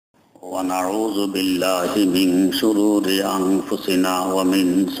ونعوذ بالله من شرور أنفسنا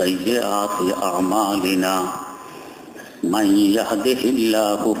ومن سيئات أعمالنا من يهده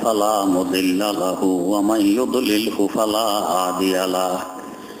الله فلا مضل له ومن يضلله فلا هادي له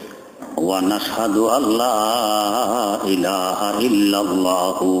ونشهد أن لا إله إلا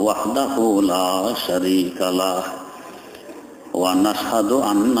الله وحده لا شريك له ونشهد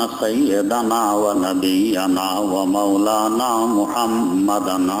أن سيدنا ونبينا ومولانا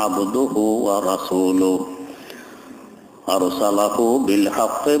محمدا عبده ورسوله أرسله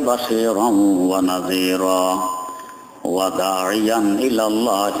بالحق بشيرا ونذيرا وداعيا إلى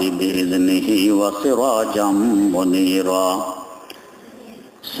الله بإذنه وسراجا منيرا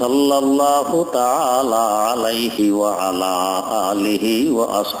صلى الله تعالى عليه وعلى آله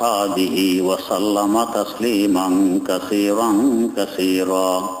وأصحابه وسلم تسليما كثيرا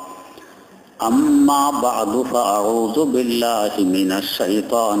كثيرا أما بعد فأعوذ بالله من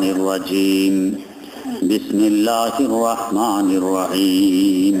الشيطان الرجيم بسم الله الرحمن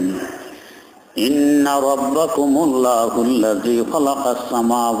الرحيم إن ربكم الله الذي خلق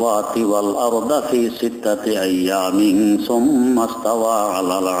السماوات والأرض في 6 أيام ثم استوى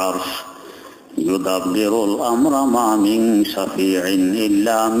على العرش يدبر الأمر ما من شفيع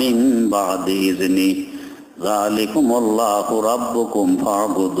إلا من بعد إذنه ذلكم الله ربكم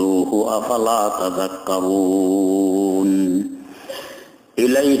فاعبدوه أفلا تذكرون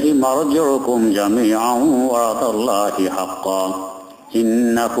إليه مرجعكم جميعا وعد الله حقا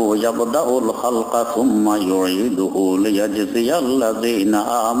إنه يبدأ الخلق ثم يعيده ليجزي الذين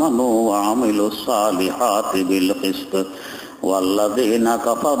آمنوا وعملوا الصالحات بالقسط والذين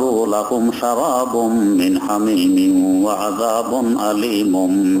كفروا لهم شراب من حميم وعذاب أليم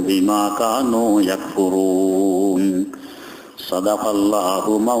بما كانوا يكفرون صدق الله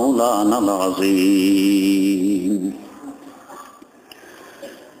مولانا العظيم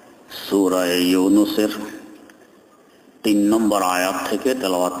سورة يونس 3 নম্বর আয়াত থেকে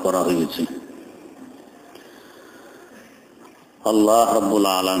তেলাওয়াত করা হয়েছে। আল্লাহ রাব্বুল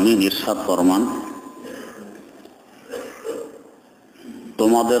আলামিন ইরশাদ ফরমান,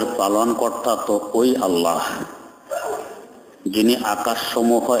 তোমাদের পালনকর্তা তো ওই আল্লাহ যিনি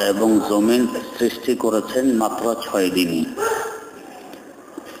আকাশসমূহ এবং জমিন সৃষ্টি করেছেন মাত্র 6 দিনে।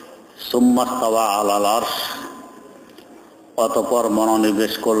 সুম্মা ইস্তাওয়া আলাল আরশ, অতঃপর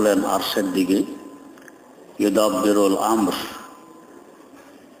মনোনিবেশ করলেন আরশের দিকে। ইউদাব্বিরুল আমর,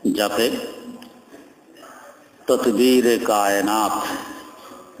 যাতে তদবীরে কায়নাত,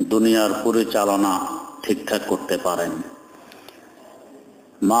 দুনিয়ার পরিচালনা ঠিকঠাক করতে পারেন।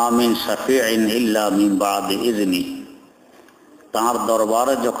 মা মিন শাফিইন ইল্লা মিন বাদি ইজনি, তাঁর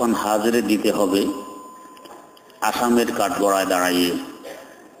দরবারে যখন হাজিরি দিতে হবে আসামির কাঠগড়ায় দাঁড়িয়ে,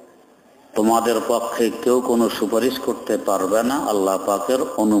 তোমাদের পক্ষে কেউ কোনো সুপারিশ করতে পারবে না আল্লাহ পাকের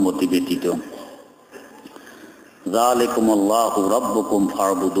অনুমতি ব্যতীত। যালিকুমুল্লাহু রাব্বুকুম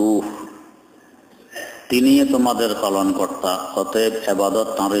ফা'বুদুহ, তিনি তোমাদের পালনকর্তা, অতএব ইবাদত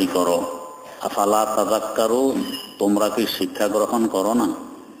তাঁরই করো। আফালা তাযাক্কারুন, তোমরা কি শিক্ষা গ্রহণ করো না?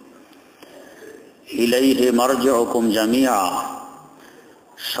 ইলাইহি মারজিউকুম জামিআ,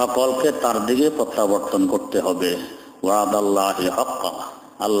 সকলকে তার দিকে প্রত্যাবর্তন করতে হবে। ওয়াদাল্লাহি হাক্কা,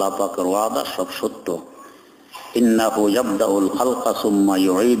 আল্লাহ পাকের ওয়াদা সব সত্য। ইন্নাহু ইয়াবদাউল খালকা সুম্মা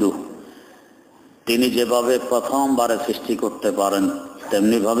ইউঈদুহু, তিনি যেভাবে প্রথমবারে সৃষ্টি করতে পারেন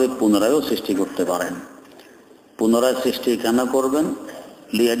তেমনি ভাবে পুনরায়ও সৃষ্টি করতে পারেন। পুনরায় সৃষ্টি কেন করবেন?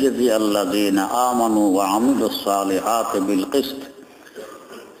 লিয়াজজি আল্লাযীনা আমানু ওয়া আমিলুস সালিহাতি বিল কিসত,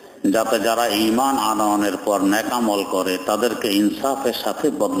 যাতে যারা ঈমান আনয়নের পর নেক আমল করে তাদেরকে ইনসাফের সাথে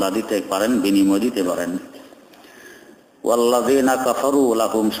বদলা দিতে পারেন, বিনিময় দিতে পারেন। ওয়াল্লাযীনা কাফারু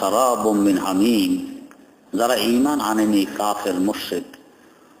লাহুম শারাবুম মিন হামিম, যারা ঈমান আনেনি, কাফের, মুশরিক,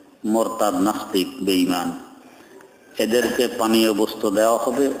 মোরতাদ, নাস্তিক, বেঈমান, এদেরকে পানীয় বস্তু দেওয়া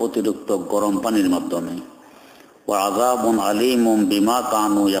হবে অতিরিক্ত গরম পানির মাধ্যমে। ওয়া আযাবুন আলীমুম বিমা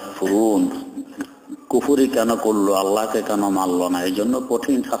কানু ইয়াকফুরুন, কুফরি কেন করলো, আল্লাহকে কেন মানলো না, এই জন্য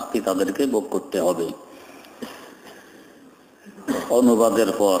কঠিন শাস্তি তাদেরকে ভোগ করতে হবে। অনুবাদের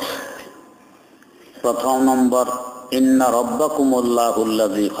পর প্রথম নম্বর, ইন্না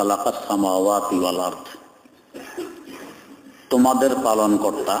রাব্বাকুমুল্লাহুল্লাযী খালাকাস সামাওয়াতি ওয়াল আরদ, তোমাদের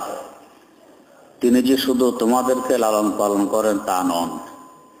পালনকর্তা তিনি যে শুধু তোমাদেরকে লালন পালন করেন তা নন।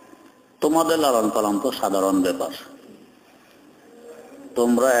 তোমাদের লালন পালন তো সাধারণ ব্যাপার।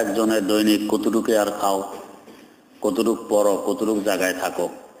 তোমরা একজনের দৈনিক কতটুকু আর খাও, কতটুকু পড়ো, কতটুকু জায়গায় থাকো।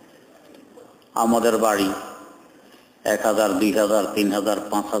 আমাদের বাড়ি 1000, 2000, 3000,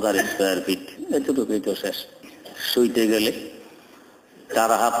 5000 স্কোয়ার ফিট, এতটুকুই তো শেষ। শুইতে গেলে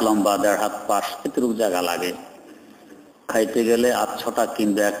 4 হাত লম্বা, 1.5 হাত পাশ, এতটুকু জায়গা লাগে। খাইতে গেলে 8-6টা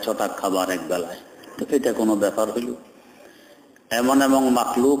কিনবে, 100টা খাবার এক বেলায়, তো এটা কোনো ব্যাপার হইল? এমন এমন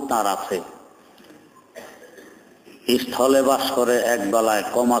মাখলুক তার আছে, স্থলে বাস করে, এক বেলায়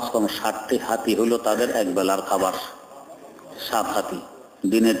কমাস কম 60টি হাতি হইল তাদের এক বেলার খাবার। 7 হাতি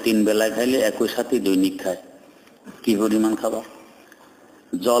দিনে 3 বেলায় খাইলে 21 হাতি দৈনিক খায়, কি পরিমাণ খাবার।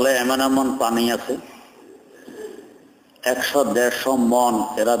 জলে এমন এমন পানি আছে 100-150 মন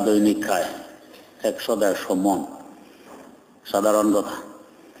এরা দৈনিক খায়, 100-150 মন, সাধারণ কথা।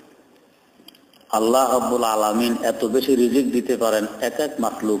 আল্লাহ রাব্বুল আলামিন এত বেশি রিজিক দিতে পারেন এক এক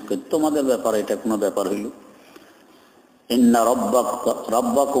মাখলুককে, তোমাদের ব্যাপারে এটা কোনো ব্যাপার হইল? ইন্না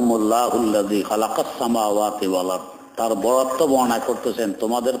রাব্বাকুমুল্লাহুল্লাযী খালাকাস সামাওয়াতি ওয়াল আরদ, তার বড়ত্ব বর্ণনা করতেছেন।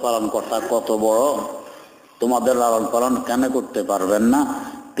 তোমাদের পালনকর্তা কত বড়, তোমাদের লালন পালন কেন করতে পারবেন না?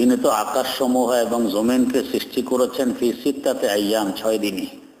 তিনি তো আকাশসমূহ এবং জমিনকে সৃষ্টি করেছেন ফি সিত্তাতি আইয়াম, 6 দিনে।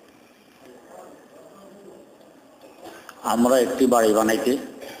 আমরা একটি বাড়ি বানাইতে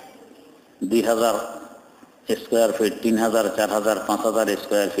 2000 স্কোয়ার ফিট, 3000, 4000, 5000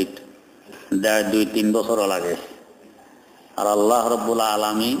 স্কোয়ার ফিট 2-3 বছরও লাগে। আর আল্লাহ রাব্বুল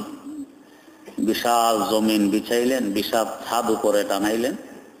আলামিন বিশাল জমিন বিছাইলেন, বিশাল ছাদ উপরে টানাইলেন,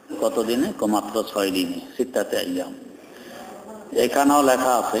 কত দিনে? মাত্র 6 দিনে, সিত্তাতে আইয়াম। এখানেও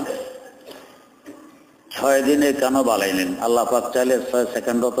লেখা আছে 6 দিনে কেন বানাইলেন। আল্লাহ পাক চাইলে 6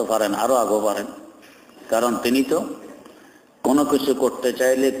 সেকেন্ডও তো পারেন, আরো আগেও পারেন, কারণ তিনি তো কোনো কিছু করতে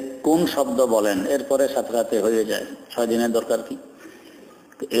চাইলে কোন শব্দ বলেন, এরপরে সাথে সাথে হয়ে যায়। 6 দিনের দরকার কি?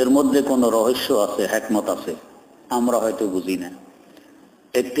 এর মধ্যে কোনো রহস্য আছে, হিকমত আছে, আমরা হয়তো বুঝি না।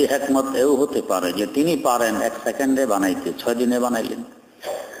 একটি হিকমত এও হতে পারে যে তিনি পারেন 1 সেকেন্ডে বানাইতে, 6 দিনে বানাইলেন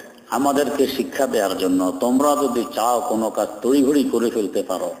আমাদেরকে শিক্ষা দেওয়ার জন্য। তোমরা যদি চাও কোনো কাজ তড়িঘড়ি করে ফেলতে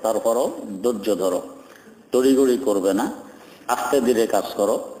পারো, তারপরও ধৈর্য ধরো, তড়িঘড়ি করবে না, আস্তে ধীরে কাজ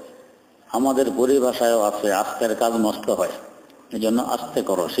করো। আমাদের পরিভাষায়ও আছে আস্তের কাজ নষ্ট হয়, এই জন্য আস্তে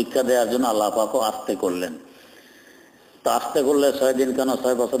করো। শিক্ষা দেওয়ার জন্য আল্লাহ পাকও আস্তে করলেন। তো আস্তে করলে 6 দিন কেন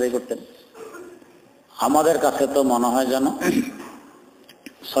 6 বছরেই করতেন? আমাদের কাছে তো মনে হয় যেন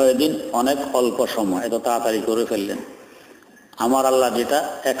 6 দিন অনেক অল্প সময়, এত তাড়াতাড়ি করে ফেললেন। আমার আল্লাহ যেটা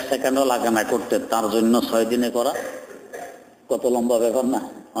 1 সেকেন্ডও লাগে না করতে, তার জন্য 6 দিনে করা কত লম্বা ব্যাপার না,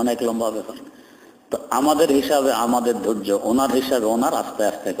 অনেক লম্বা ব্যাপার। তো আমাদের হিসাবে আমাদের ধৈর্য, ওনার হিসাবে ওনার আস্তে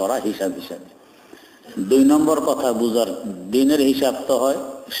আস্তে করা, হিসাব হিসাবে। 2 নম্বর কথা বুঝার, দিনের হিসাব তো হয়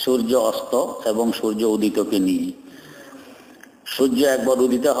সূর্য অস্ত এবং সূর্য উদিতকে নিয়ে। সূর্য একবার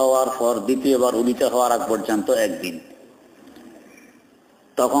উদিত হওয়ার পর দ্বিতীয়বার উদিত হওয়ার আগ পর্যন্ত 1 দিন।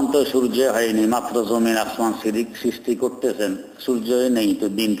 তখন তো সূর্য হয়নি, মাত্র জমিন আসমান সৃষ্টি করতেছেন, সূর্যই নেই, তো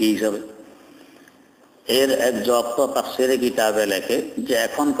দিন কি হিসাবে? এর এক জব্দ তাফসীরে কিতাবে লেখে যে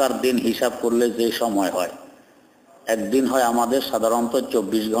এখনকার দিন হিসাব করলে যে সময় হয়, একদিন হয় আমাদের সাধারণত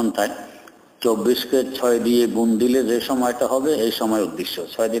 24 ঘন্টায়, 24কে 6 দিয়ে গুণ দিলে যে সময়টা হবে এই সময় উদ্দেশ্য,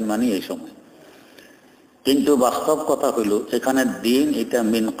 6 দিন মানে এই সময়। কিন্তু বাস্তব কথা হইল এখানে দিন এটা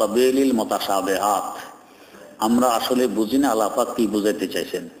মিন কাবিলিল মুতাশাবিহাত, আমরা আসলে বুঝি না আল্লাহ পাক কি বুঝাইতে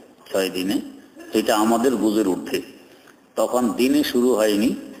চাইছেন 6 দিনে, এটা আমাদের বুঝের ঊর্ধ্বে। তখন দিনে শুরু হয়নি,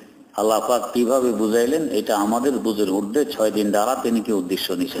 আল্লাহ পাক কিভাবে বুঝাইলেন এটা আমাদের বুঝের ঊর্ধ্বে। 6 দিন দ্বারা তিনি কি উদ্দেশ্য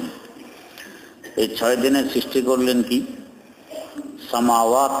নিছেন? এই 6 দিনের সৃষ্টি করলেন কি?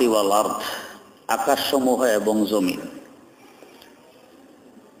 সামাওয়াতি ওয়াল আরদ, আকাশসমূহ এবং জমিন।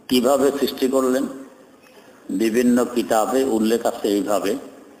 কিভাবে সৃষ্টি করলেন? বিভিন্ন কিতাবে উল্লেখ আছে এইভাবে।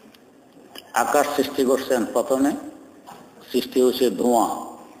 আকাশ সৃষ্টি করছেন, প্রথমে সৃষ্টি হয়েছে ধোঁয়া,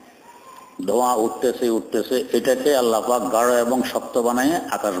 ধোঁয়া উঠতেছে উঠতেছে, এটাকে আল্লাহ পাক গাঢ় এবং শক্ত বানাইয়ে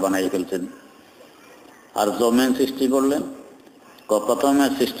আকাশ বানাই ফেলছেন। আর জমিন সৃষ্টি করলেন, প্রথমে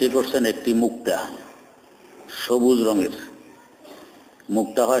সৃষ্টি করছেন একটি মুক্তা, সবুজ রঙের।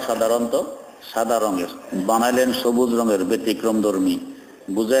 মুক্তা হয় সাধারণত সাদা রঙের, বানাইলেন সবুজ রঙের, ব্যতিক্রমধর্মী।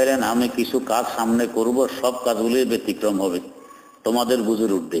 বুঝাইলেন আমি কিছু কাজ সামনে করব, সব কাজগুলি ব্যতিক্রম হবে, তোমাদের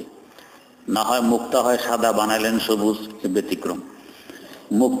বুঝের ঊর্ধ্বে। না হয় মুক্তা হয় সাদা, বানাইলেন সবুজ, ব্যতিক্রম।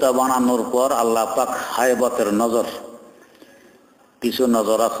 মুক্তা বানানোর পর আল্লাহ পাক হায়বতের নজর, কিছু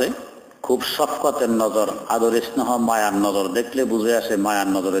নজর আছে খুব শফকতের নজর, আদর স্নেহ মায়ার নজর, দেখলে বুঝে আসে মায়ার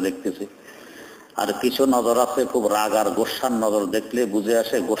নজরে দেখতেছে। আর কিছু নজর আছে খুব রাগ আর গোস্বার নজর, দেখলে বুঝে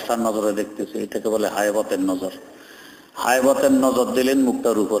আসে গোস্বার নজরে দেখতেছে, এটাকে বলে হায়বতের নজর। হায়বতের নজর দিলেন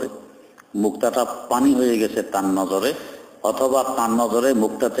মুক্তার উপরে, মুক্তাটা পানি হয়ে গেছে তার নজরে, অথবা তার নজরে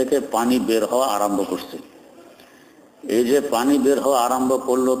মুক্তা থেকে পানি বের হওয়া আরম্ভ করছে। এই যে পানি বের হওয়া আরম্ভ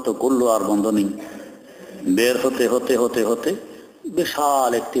করলো তো করলো, আর বন্ধ নেই। বের হতে হতে হতে হতে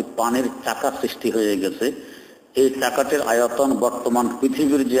বিশাল একটি পানির চাকা সৃষ্টি হয়ে গেছে। এই চাকাটির আয়তন বর্তমান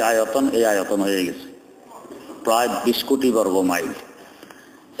পৃথিবীর যে আয়তন, এই আয়তন হয়ে গেছে প্রায় 20 কোটি বর্গ মাইল।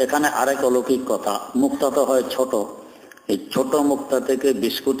 এখানে আরেক অলৌকিক কথা, মুক্তা তো হয় ছোট, এই ছোট মুক্তা থেকে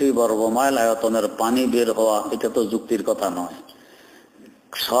 20 কোটি বর্গমাইল আয়তনের পানি বের হওয়া, এটা তো যুক্তির কথা নয়।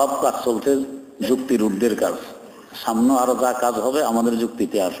 সব কাজ চলছে যুক্তির ঊর্ধ্বের কাজ। সামনে আরো যা কাজ হবে আমাদের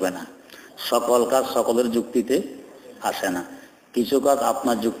যুক্তিতে আসবে না। সকল কাজ সকলের যুক্তিতে আসে না। কিছু কাজ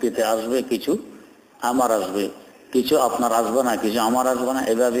আপনার যুক্তিতে আসবে, কিছু আমার আসবে, কিছু আপনার আসবে না, কিছু আমার আসবে না,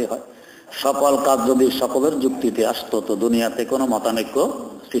 এভাবেই হয়। সকল কাজ যদি সকলের যুক্তিতে আসতো তো দুনিয়াতে কোনো মতানৈক্য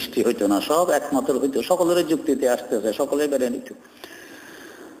সৃষ্টি হইতো না, সব একমতের হইতো, সকলের যুক্তিতে আসতেছে, সকলে বেড়ে নিত।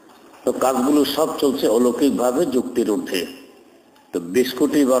 তো কাজগুলো সব চলছে অলৌকিক ভাবে যুক্তির ঊর্ধ্বে। তো 20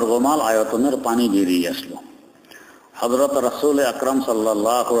 কোটি বর্গমাইল আয়তনের পানি বেরিয়ে আসলো। হযরত রাসূল আকরাম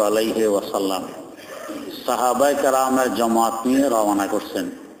সাল্লাল্লাহু আলাইহি ওয়াসাল্লাম সাহাবায়ে কেরামের জামাত নিয়ে রওনা করছেন।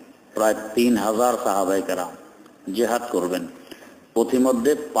 প্রায় 3000 সাহাবায়ে কেরাম জিহাদ করবেন।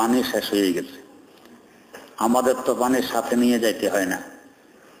 পথিমধ্যে পানি শেষ হয়ে গেছে। আমাদের তো পানির সাথে নিয়ে যাইতে হয় না,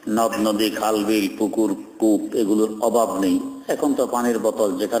 নদ নদী খাল বিল পুকুর কূপ এগুলোর অভাব নেই। এখন তো পানির বোতল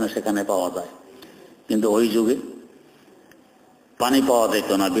যেখানে সেখানে পাওয়া যায়, কিন্তু ওই যুগে পানি পাওয়া যেত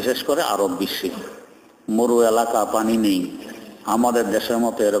না। বিশেষ করে আরব বিশ্বে মরু এলাকা, পানি নেই। আমাদের দেশের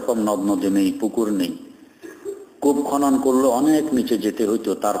মতো এরকম নদ নদী নেই, পুকুর নেই। কূপ খনন করলে অনেক নিচে যেতে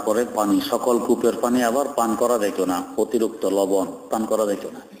হইতো, তারপরে পানি, সকল কূপের পানি আবার পান করা যেত না, অতিরিক্ত লবণ পান করা যেত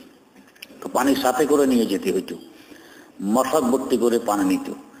না। তো পানি সাথে করে নিয়ে যেতে হইতো, মশক ভর্তি করে পানি নিত।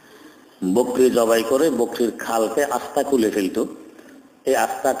 বকরি জবাই করে বকরির খালকে আস্থা খুলে ফেলত। এই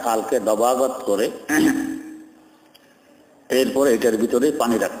আস্থা খালকে দবাগত করে এরপরে এটার ভিতরে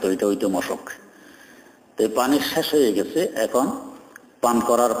পানি রাখতো, এটা হইতো মশক। তো পানি শেষ হয়ে গেছে, এখন পান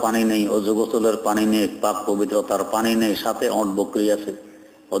করার পানি নেই, অজু গোসলের পানি নেই, পাক পবিত্রতার পানি নেই, সাথে ওঁট বকরি আছে,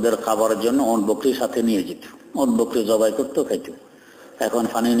 ওদের খাবারের জন্য ওঁট বকরি সাথে নিয়ে যেত, ওঁট বকরি জবাই করতো, খাইত। এখন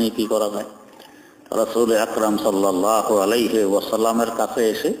পানি নেই, কি করা যায়? রাসূল আকরাম সাল্লাল্লাহু আলাইহি ওয়াসাল্লামের কাছে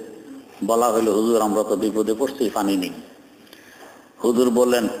এসে বলা হলো, হুজুর আমরা তো বিপদে পড়ছি, পানি নেই। হুজুর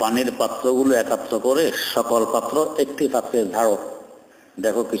বললেন, পানির পাত্রগুলো একাত্র করে সকল পাত্র একটি পাত্রে ঝাড়ো,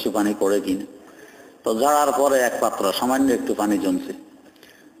 দেখো কিছু পানি পড়ে কিনা। তো ঝাড়ার পরে এক পাত্র সামান্য একটু পানি জমছে।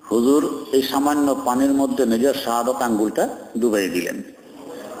 হুজুর এই সামান্য পানির মধ্যে নিজের শাহাদত আঙ্গুলটা ডুবাই দিলেন।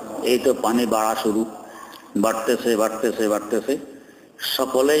 এই তো পানি বাড়া শুরু, বাড়তেছে বাড়তেছে বাড়তেছে।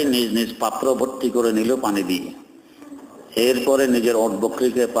 সকলেই নিজ নিজ পাত্র ভর্তি করে নিল পানি দিয়ে। এরপরে নিজের ওঁট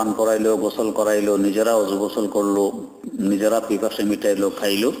বকরিকে পান করাইলো, গোসল করাইলো, নিজেরা অজু গোসল করলো, নিজেরা পিপাসা মিটাইলো,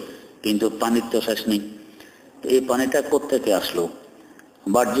 খাইলো, কিন্তু পানির তো শেষ নেই। এই পানিটা কোত্থেকে আসলো?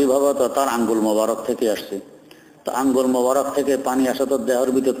 বাহ্যিকভাবে তো তার আঙ্গুল মোবারক থেকে আসছে। তো আঙ্গুল মোবারক থেকে পানি আসা তো দেহের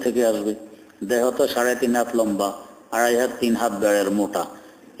ভিতর থেকে আসবে। দেহ তো 3.5 হাত লম্বা, 2.5 হাত 3 হাত বেড়ের মোটা।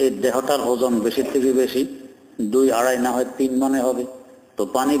 এই দেহটার ওজন বেশি থেকে বেশি 2, 2.5 না হয় 3 মনে হবে। তো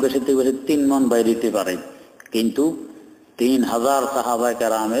পানি বেশি থেকে বেশি 3 মন বাইরে দিতে পারে। কিন্তু 3000 সাহাবায়ে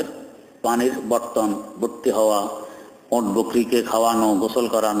কেরামের পানির বর্তন ভর্তি হওয়া, ওঁট বকরিকে খাওয়ানো, গোসল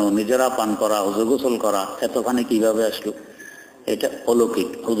করানো, নিজেরা পান করা, ওযু গোসল করা, এতখানি কিভাবে আসলো? এটা অলৌকিক,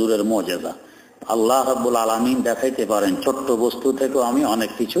 হুজুরের মুজিজা। আল্লাহ রাব্বুল আলামিন দেখাইতে পারেন, ছোট্ট বস্তু থেকেও আমি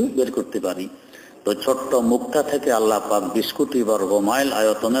অনেক কিছু বের করতে পারি। তো ছোট্ট মুক্তা থেকে আল্লাহ পাক 20 কোটি বর্গমাইল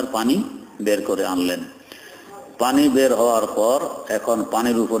আয়তনের পানি বের করে আনলেন। পানি বের হওয়ার পর এখন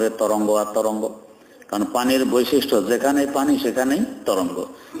পানির উপরে তরঙ্গ আর তরঙ্গ, কারণ পানির বৈশিষ্ট্য যেখানে পানি সেখানেই তরঙ্গ।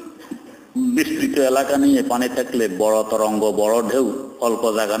 বিস্তৃত এলাকা নিয়ে পানি থাকলে বড় তরঙ্গ, বড় ঢেউ, অল্প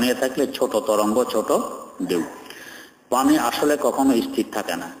জায়গা নিয়ে থাকলে ছোট তরঙ্গ, ছোট ঢেউ। পানি আসলে কখনো স্থির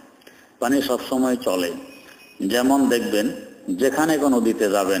থাকে না, পানি সবসময় চলে। যেমন দেখবেন যেখানে কোনো নদীতে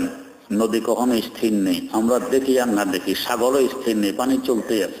যাবেন, নদী কখনো স্থির নেই। আমরা দেখি আর না দেখি, সাগরও স্থির নেই, পানি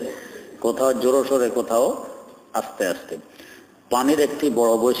চলতেই আছে, কোথাও জোরে সোরে, কোথাও আস্তে আস্তে। পানির একটি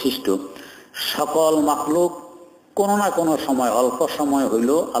বড় বৈশিষ্ট্য, সকল মাখলুক কোনো না কোনো সময়, অল্প সময়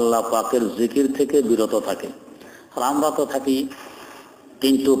হইলেও আল্লাহ পাকের জিকির থেকে বিরত থাকে। আর আমরা তো থাকি,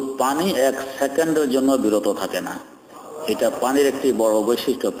 কিন্তু পানি 1 সেকেন্ডের জন্য বিরত থাকে না। এটা পানির একটি বড়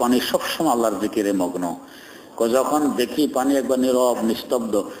বৈশিষ্ট্য। পানি সবসময় আল্লাহর জিকিরে মগ্ন। যখন দেখি পানি একবার নীরব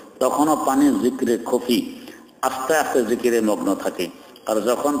নিস্তব্ধ, তখনও পানির জিকিরে খফি, আস্তে আস্তে জিকিরে মগ্ন থাকে। আর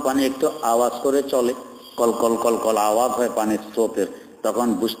যখন পানি একটু আওয়াজ করে চলে, কল কল কল কল আওয়াজ হয় পানির স্রোতের, তখন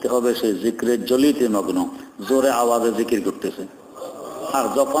বুঝতে হবে সে জিকিরের জ্বলিতে মগ্ন, জোরে আওয়াজে জিকির করতেছে। আর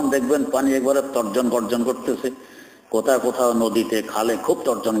যখন দেখবেন পানি একবারে তর্জন গর্জন করতেছে, কোথাও কোথাও নদীতে খালে খুব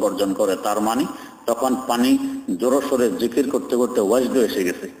তর্জন গর্জন করে, তার মানে তখন পানি জোরে সোরে জিকির করতে করতে ওয়াজদ এসে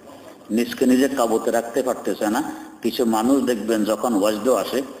গেছে, নিজকে নিজে কাবুতে রাখতে পারতেছে না। কিছু মানুষ দেখবেন যখন ওয়াজদ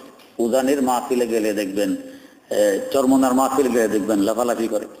আসে, উজানির মাহফিলে গেলে দেখবেন, চরমনার মাহফিলে গেলে দেখবেন লাফালাফি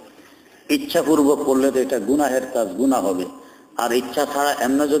করে। ইচ্ছাপূর্বক করলে তো এটা গুনাহের কাজ, গুনাহ হবে। আর ইচ্ছা ছাড়া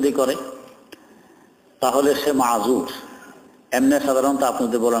এমনি যদি করে তাহলে সে মাযুর, এমনি সাধারণত আপনি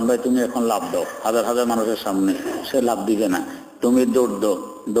যদি বলেন ভাই তুমি এখন লাভ দাও হাজার হাজার মানুষের সামনে, সে লাভ দিবে না। তুমি দৌড় দাও,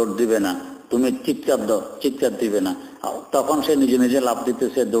 দৌড় দিবে না। তুমি চিৎকার দাও, চিৎকার দিবে না। তখন সে নিজে নিজে লাভ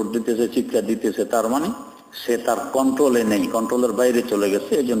দিতেছে, দৌড় দিতেছে, চিৎকার দিতেছে, তার মানে সে তার কন্ট্রোলে নেই, কন্ট্রোলের বাইরে চলে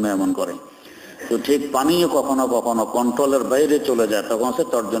গেছে, এই জন্য এমন করে। তো ঠিক পানিও কখনো কখনো কন্ট্রোলের বাইরে চলে যায়, তখন সে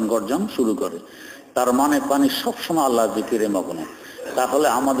তর্জন গর্জন শুরু করে। তার মানে পানি সবসময় আল্লাহ জিকিরে মগ্ন। তাহলে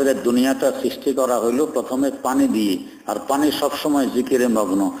আমাদের এই দুনিয়াটা সৃষ্টি করা হইলো প্রথমে পানি দিয়ে, আর পানি সবসময় জিকিরে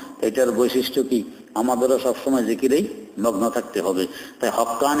মগ্ন। এটার বৈশিষ্ট্য কি? আমাদেরও সবসময় জিকিরেই মগ্ন থাকতে হবে। তাই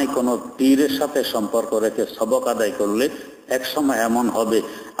হক্কানি কোনো পীরের সাথে সম্পর্ক রেখে সবক আদায় করলে এক সময় এমন হবে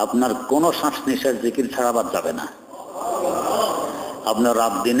আপনার কোনো শ্বাস নিঃশ্বাস জিকির ছাড়া বাদ যাবে না। আপনার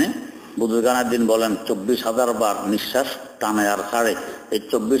রাত দিনে বুজুর্গানের দিন বলেন 24,000 বার নিঃশ্বাস টানে আর ছাড়ে, এই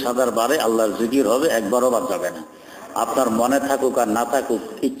 24,000 বারে আল্লাহর জিকির হবে, একবারও বাদ যাবে না। আপনার মনে থাকুক আর না থাকুক,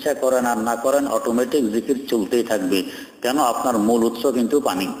 ইচ্ছা করেন আর না করেন, অটোমেটিক জিকির চলতেই থাকবে। কেন? আপনার মূল উৎস কিন্তু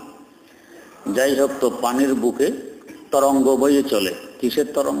পানি। যাই হোক, তো পানির বুকে তরঙ্গ বইয়ে চলে। কিসের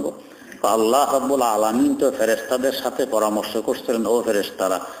তরঙ্গ? আল্লাহ রাব্বুল আলামিন তো ফেরেশতাদের সাথে পরামর্শ করছিলেন, ও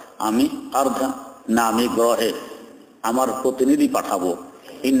ফেরেশতারা, আমি নামি গ্রহে আমার প্রতিনিধি পাঠাবো।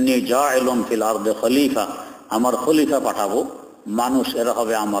 ইন্নী জাইলুন ফিল আরদি খলিফা, আমার খলিফা পাঠাবো। মানুষ এরা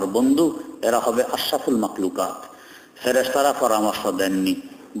হবে আমার বন্ধু, এরা হবে আশরাফুল মাখলুকাত। ফেরেশতারা পরামর্শ দেননি,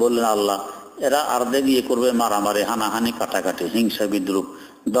 বললেন আল্লাহ এরা আরদে গিয়ে করবে মারামারি, হানাহানি, কাটাকাটি, হিংসা, বিদ্রুপ,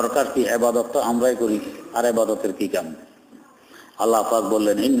 দরকার কি? ইবাদত তো আমরাই করি, আর ইবাদতের কি কাম? আল্লাহ পাক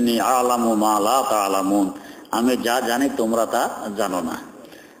বললেন ইন্নী আ'লামু মা লা তা'লামুন, আমি যা জানি তোমরা তা জানো না।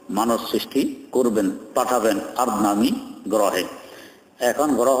 মানুষ সৃষ্টি করবেন, পাঠাবেন আরদ নামি গ্রহে। এখন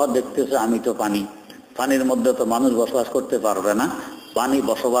গ্রহ দেখতেছে আমি তো পানি, পানির মধ্যে তো মানুষ বসবাস করতে পারবে না, পানি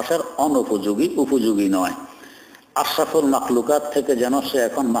বসবাসের অনুপযোগী, উপযোগী নয়। আশরাফুল মাখলুকাত থেকে যেন সে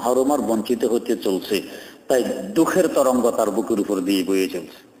এখন মাহরুম আর বঞ্চিত হতে চলছে। তাই দুঃখের তরঙ্গ তার বুকের উপর দিয়ে বয়ে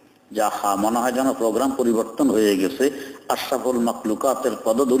চলছে। যাহা মনে হয় যেন প্রোগ্রাম পরিবর্তন হয়ে গেছে। আশরাফুল মাখলুকাতের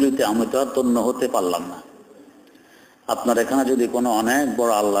পদধূলিতে আমি তো আর তন্য হতে পারলাম না। আপনার এখানে যদি কোনো অনেক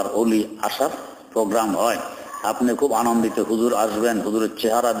বড় আল্লাহর ওলি আসার প্রোগ্রাম হয়, আপনি খুব আনন্দিত, হুজুর আসবেন, হুজুরের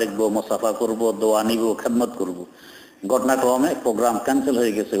চেহারা দেখবো, মোসাফা করব, দোয়া নিব, খেদমত করব। ঘটনাক্রমে প্রোগ্রাম ক্যান্সেল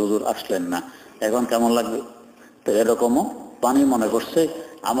হয়ে গেছে, হুজুর আসলেন না, এখন কেমন লাগবে? তো এরকমও পানি মনে করছে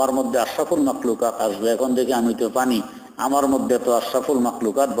আমার মধ্যে আশরাফুল মাখলুকাত আসবে, এখন দেখি আমি তো পানি, আমার মধ্যে তো আশরাফুল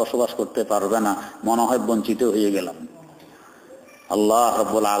মাখলুকাত বসবাস করতে পারবে না, মনে হয় বঞ্চিত হয়ে গেলাম। আল্লাহ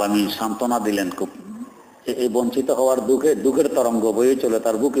রাব্বুল আলামিন সান্ত্বনা দিলেন খুব। এই বঞ্চিত হওয়ার দুঃখের তরঙ্গ বয়ে চলে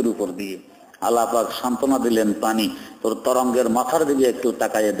তার বুকের উপর দিয়ে। আল্লাহ পাক সান্ত্বনা দিলেন, পানি তোর তরঙ্গের মাথার দিকে একটু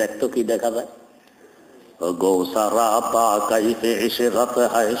তাকাইয়ে দেখতো কি দেখা যায়। গৌসারা পা কাইফে ইশরাত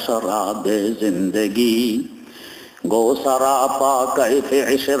হায় শরাবে জিন্দেগি, गौसरा पा कैफे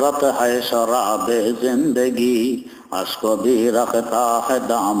इशरत है शराबे जिंदगी, अश्क भी रखता है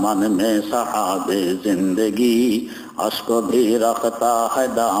दामन में सहाबे जिंदगी, अश्क भी रखता है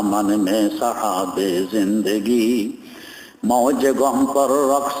दामन में सहाबे जिंदगी, मौज गम पर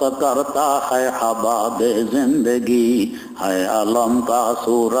रक्स करता है हबाबे जिंदगी, है अलम का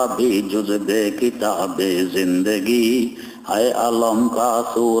सूरा भी जुज़्बे किताबे जिंदगी, है अलम का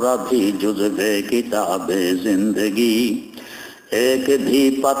सूरा भी जुज़्बे किताबे जिंदगी, एक भी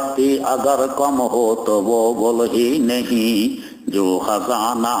पत्ती अगर कम हो तो वो गुल ही नहीं, जो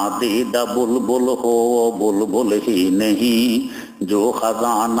खजाना दीदा बुलबुल हो वो बुलबुल ही नहीं, जो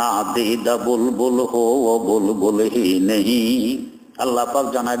खजाना दीदा बुलबुल हो वो बुलबुल ही नहीं। আল্লাহ পাক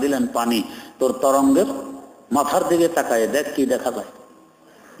জানাই দিলেন, পানি তোর তরঙ্গের মাথার দিকে তাকায় দেখ কি দেখা যায়।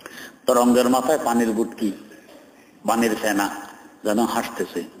 তরঙ্গের মাথায় পানির বুটকি, পানির ফেনা যেন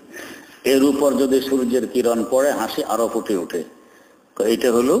হাসতেছে। এর উপর যদি সূর্যের কিরণ পড়ে হাসি আরো ফুটে ওঠে। এইটা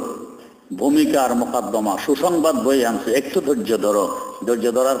হলো ভূমিকা আর মোকদ্দমা, সুসংবাদ বয়ে আনছে। একটু ধৈর্য ধরো, ধৈর্য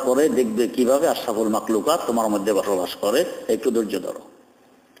ধরার পরে দেখবে কিভাবে আশরাফুল মাখলুকাত তোমার মধ্যে বসবাস করে। একটু ধৈর্য ধরো।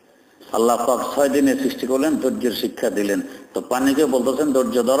 আল্লাহ পাক 6 দিনে সৃষ্টি করলেন, ধৈর্যের শিক্ষা দিলেন। তো পানিকে বলতেছেন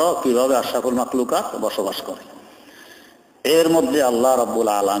ধৈর্য ধরো, কিভাবে আশরাফুল মাখলুকাত বসবাস করে। এর মধ্যে আল্লাহ রাব্বুল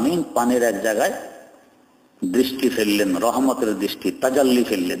আলামিন পানির এক জায়গায় দৃষ্টি ফেললেন, রহমতের দৃষ্টি, তাজাল্লি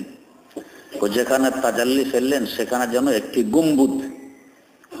ফেললেন। ও যেখানে তাজাল্লি ফেললেন সেখানে যেন একটি গম্বুজ,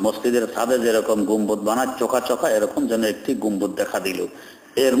 মসজিদের ছাদে যেরকম গম্বুজ বানায় চোখা চোখা, এরকম যেন একটি গম্বুজ দেখা দিল।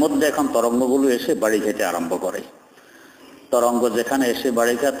 এর মধ্যে এখন তরঙ্গগুলো এসে বাড়ি খেতে আরম্ভ করে। তরঙ্গ যেখানে এসে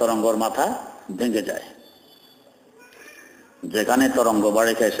বাড়ি খায়, তরঙ্গর মাথা ভেঙে যায়। যেখানে তরঙ্গ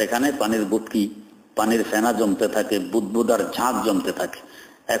বাড়ি খায় সেখানে পানির বুটকি, পানির ফেনা জমতে থাকে, বুদবুদ আর ঝাঁক জমতে থাকে।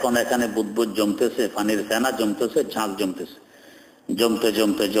 এখন এখানে বুদবুদ জমতেছে, পানির ফেনা জমতেছে, ঝাঁক জমতেছে। জমতে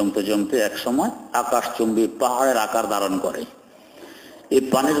জমতে জমতে জমতে এক সময় আকাশচুম্বী পাহাড়ের আকার ধারণ করে। এই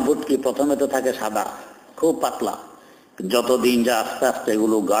পানির বুটকি প্রথমে তো থাকে সাদা, খুব পাতলা, যতদিন যা আস্তে আস্তে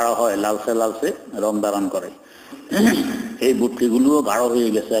এগুলো গাঢ় হয়, লালচে লালচে রং ধারণ করে। এই বুটকিগুলোও গাঢ় হয়ে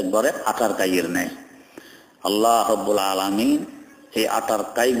গেছে একবারে আটার কাইয়ের ন্যায়। আল্লাহ রাব্বুল আলামিন এই আটার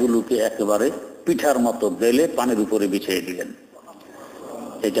কাইগুলোকে একেবারে পিঠার মতো বেলে পানির উপরে বিছিয়ে দিলেন।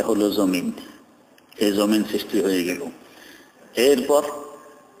 এটা হলো জমিন। এই জমিন সৃষ্টি হয়ে গেল। এরপর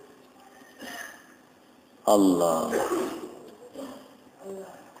আল্লাহ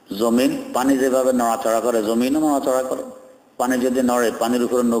জমিন, পানি যেভাবে নড়াচড়া করে জমিনও নড়াচড়া করে। পানি যদি নড়ে, পানির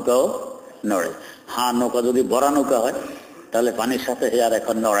উপরে নৌকাও নড়ে। হ্যাঁ, নৌকা যদি বড় নৌকা হয় তাহলে পানির সাথে আর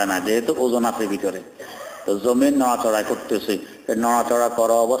এখন নড়ে না, যেহেতু ওজন আছে ভিতরে। তো জমিন নড়াচড়া করতেছে। নড়াচড়া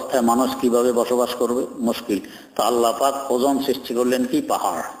করা অবস্থায় মানুষ কিভাবে বসবাস করবে? মুশকিল। তো আল্লাহ পাক ওজন সৃষ্টি করলেন কি?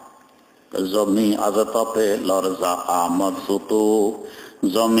 পাহাড়। জমি আজ তপে লরজা আমদ সুতু,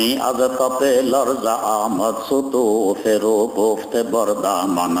 জমি আজ তপে লরজা আমদ সুতু, ফেরো গোফতে বরদা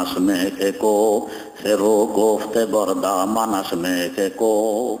মানস মেঘে কো, ফেরো গোফতে বরদা মানস মেঘে কো।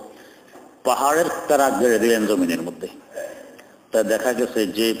 পাহাড়ের প্যারাক গেড়ে দিলেন জমিনের মধ্যে। তা দেখা গেছে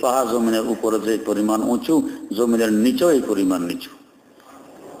যে পাহাড় জমিনের উপরে যে পরিমাণ উঁচু, জমিনের নিচেও এই পরিমাণ নিচু।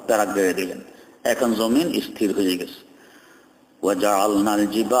 প্যারাক গেড়ে দিলেন। এখন জমিন স্থির হয়ে গেছে। ওয়াজআলনাল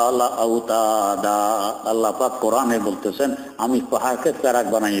জিবালা আওতাদা, আল্লাহ পাক কোরআনে বলতেছেন আমি পাহাড়কে প্যারাক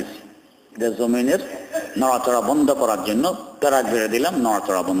বানাইছি। যে জমিনের নড়াচড়া বন্ধ করার জন্য প্যারাক গেড়ে দিলাম,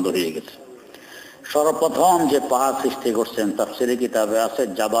 নড়াচড়া বন্ধ হয়ে গেছে। সর্বপ্রথম যে পাহাড় সৃষ্টি করছেন তাফসীরে কিতাবে আছে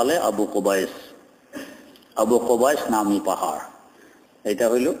জাবালে আবু কুবাইস। আবু কুবাইস নামী পাহাড়। এটা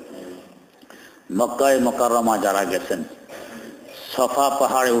হইল মক্কায়ে মুকাররমা যারা গেছেন, সফা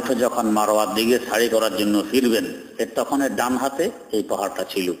পাহাড়ে উঠে যখন মারওয়ার দিকে সারি করার জন্য ফিরবেন, তখন ডান হাতে এই পাহাড়টা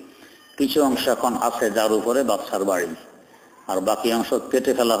ছিল। কিছু অংশ এখন আছে যার উপরে বাদশার বাড়ি, আর বাকি অংশ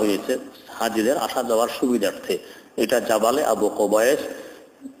কেটে ফেলা হয়েছে হাজিদের আসা যাওয়ার সুবিধার্থে। এটা জাবালে আবু কুবাইস,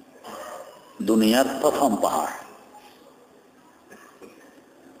 দুনিয়ার প্রথম পাহাড়।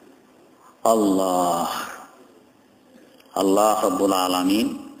 আল্লাহ আল্লাহ রাব্বুল আলামিন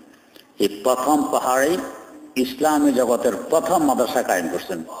এই প্রথম পাহাড়েই ইসলামী জগতের প্রথম মাদ্রাসা কায়েম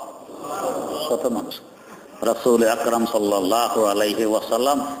করছেন। প্রথম মাদ্রাসা। রাসূল আকরাম সাল্লাল্লাহু আলাইহি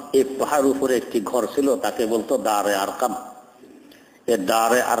ওয়াসাল্লাম এই পাহাড়ের উপরে একটি ঘর ছিল, তাকে বলতো দারে আরকাম। এই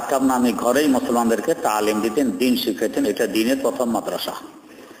দারে আরকাম নামে ঘরেই মুসলমানদেরকে তালিম দিতেন, দিন শিখাতেন। এটা দিনের প্রথম মাদ্রাসা।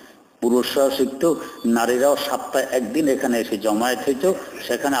 পুরুষরাও শিখত, নারীরাও সপ্তাহে একদিন এখানে এসে জমায়েত হইত।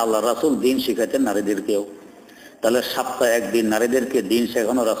 সেখানে আল্লাহ রাসূল দিন শিখাতেন নারীদেরকেও। তাহলে সপ্তাহে একদিন নারীদেরকে দিন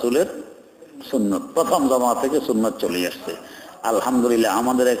শেখানো রাসূলের সুন্নত। প্রথম জমা থেকে সুন্নত চলে আসছে। আলহামদুলিল্লাহ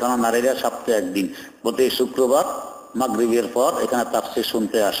আমাদের এখানে নারীরা সপ্তাহে একদিন প্রতি শুক্রবার মাগরিবের পর এখানে তাফসীর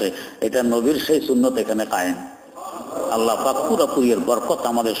শুনতে আসে। এটা নবীর সেই সুন্নত এখানে কায়েম। আল্লাহ পাক পুরোপুরি এর বরকত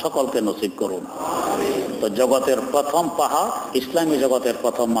আমাদের সকলকে নসিব করুন। তো জগতের প্রথম পাহাড়, ইসলামী জগতের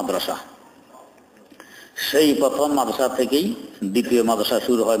প্রথম মাদ্রাসা। সেই প্রথম মাদ্রাসা থেকেই দ্বিতীয় মাদ্রাসা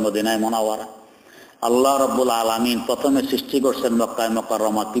শুরু হয় মদিনায়ে মুনাওয়ারা। আল্লাহ রাব্বুল আলামিন প্রথমে সৃষ্টি করছেন মক্কায়ে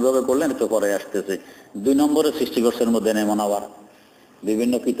মুকাররমা। কিভাবে করলেন তো পরে আসতেছে। 2 নম্বরে সৃষ্টি করছেন মদিনায়ে মুনাওয়ারা।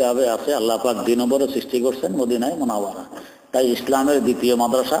 বিভিন্ন কিতাবে আছে আল্লাহ পাক 2 নম্বরে সৃষ্টি করছেন মদিনায়ে মুনাওয়ারা। তাই ইসলামের দ্বিতীয়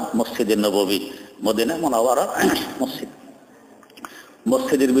মাদ্রাসা মসজিদে নববী, মদিনায়ে মুনাওয়ারা মসজিদ।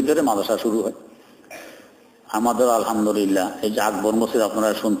 মসজিদের ভিতরে মাদ্রাসা শুরু হয়। আমাদের আলহামদুলিল্লাহ এই যে আকবর মসজিদ আপনারা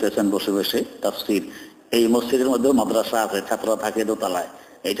শুনতেছেন বসে বসে তাফসীর, এই মসজিদের মধ্যেও মাদ্রাসা আছে, ছাত্ররা থাকে দোতলায়।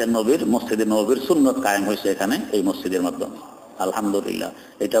 এটা নবীর মসজিদে নবীর সুন্নত কায়েম হয়েছে এখানে এই মসজিদের মাধ্যমে। আলহামদুলিল্লাহ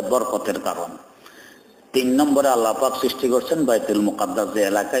এটা বরকতের কারণ। 3 নম্বরে আল্লাহ পাক সৃষ্টি করছেন বাইতুল মুকাদ্দাস যে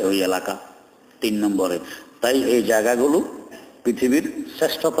এলাকায়, ওই এলাকা 3 নম্বরে। তাই এই জায়গাগুলো পৃথিবীর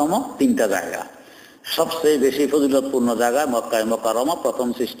শ্রেষ্ঠতম 3টা জায়গা। সবচেয়ে বেশি ফজিলতপূর্ণ জায়গা মক্কায়ে মুকাররমা, প্রথম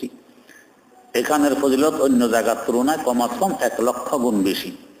সৃষ্টি। এখানের ফজিলত অন্য জায়গার তুলনায় কমাস কম 1 লক্ষ গুণ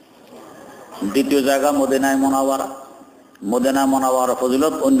বেশি। দ্বিতীয় জায়গা মদিনায়ে মুনাওয়ারা। মদিনা মুনাওয়ারা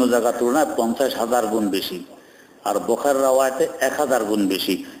ফজিলত অন্য জায়গার তুলনায় 50,000 গুণ বেশি, আর বুখারীর রাওয়ায়াতে 1000 গুণ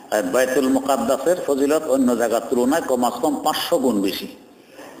বেশি। আর বাইতুল মুকাদ্দাসের ফজিলত অন্য জায়গার তুলনায় কমাস কম 500 গুণ বেশি।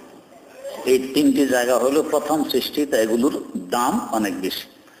 এই 3টি জায়গা হলো প্রথম সৃষ্টি, তাই এগুলোর দাম অনেক বেশি।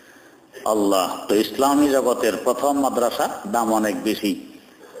 আল্লাহ তো ইসলামী জগতের প্রথম মাদ্রাসা দাম অনেক বেশি।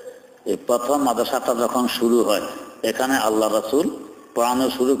 এই প্রথম মাদ্রাসাটা যখন শুরু হয়, এখানে আল্লাহ রাসূল পড়ানো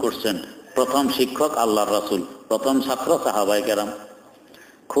শুরু করছেন। প্রথম শিক্ষক আল্লাহ রাসূল, প্রথম ছাত্র সাহাবায়ে কেরাম।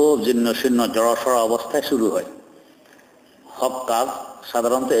 খুব জীর্ণ শীর্ণ জড়সড় অবস্থায় শুরু হয়। হক কাজ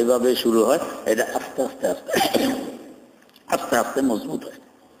সাধারণত এইভাবে শুরু হয়। এটা আস্তে আস্তে আস্তে আস্তে আস্তে মজবুত হয়।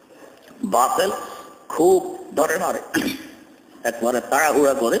 বাতিল খুব ধরে মারে, একবারে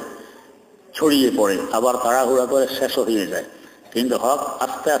তাড়াহুড়া করে ছড়িয়ে পড়ে, আবার তাড়াহুড়া করে শেষ হয়ে যায়। কিন্তু হক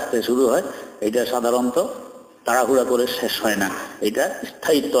আস্তে আস্তে শুরু হয়। এটা সাধারণত তাড়াহুড়া করে শেষ হয় না, এটা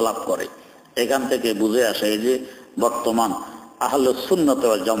স্থায়িত্ব লাভ করে। এখান থেকে বুঝে আসে যে বর্তমান আহলুস সুন্নাত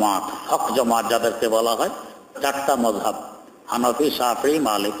ওয়াল জামাত, হক জামাত যাদেরকে বলা হয়, চারটা মাযহাব, হানাফি, শাফিঈ,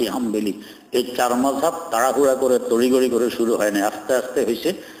 মালিকি, হাম্বলি, এই চার মাযহাব তাড়াহুড়া করে তড়িঘড়ি করে শুরু হয় না, আস্তে আস্তে হয়েছে।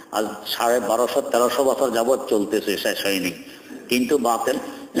 আজ 1250-1300 বছর যাবৎ চলতেছে, শেষ হয়নি। কিন্তু বাতিল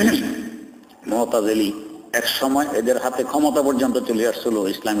মুতাজিলি এক সময় এদের হাতে ক্ষমতা পর্যন্ত চলে আসছিল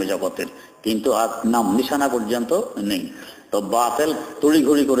ইসলামী জগতের, কিন্তু আজ নাম নিশানা পর্যন্ত নেই। তো বাতিল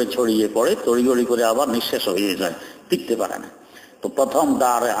তড়িঘড়ি করে ছড়িয়ে পড়ে, তড়িঘড়ি করে আবার নিঃশেষ হয়ে যায়, টিকতে পারে না। তো প্রথম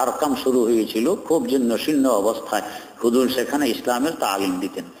দারে আরকাম শুরু হয়েছিল খুব জীর্ণ শীর্ণ অবস্থায়। হুজুর সেখানে ইসলামের তালিম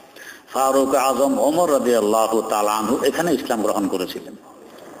দিতেন। ফারুক আজম ওমর রাদিয়াল্লাহু তাআলা আনহু এখানে ইসলাম গ্রহণ করেছিলেন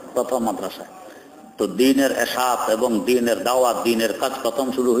প্রথম মাদ্রাসায়। তো দ্বীনের ইরশাদ এবং দ্বীনের দাওয়াত, দ্বীনের কাজ প্রথম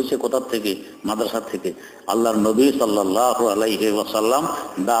শুরু হয়েছে কোথা থেকে? মাদ্রাসা থেকে। আল্লাহর নবী সাল্লাল্লাহু আলাইহি ওয়াসাল্লাম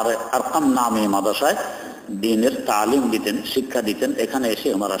দারে আরকাম নামে মাদ্রাসায় দ্বীনের তালিম দিতেন, শিক্ষা দিতেন। এখানে এসে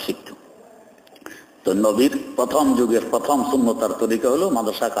ওনারা শিখত। তো নবীর প্রথম যুগের প্রথম সুন্নতার তরিকা হলো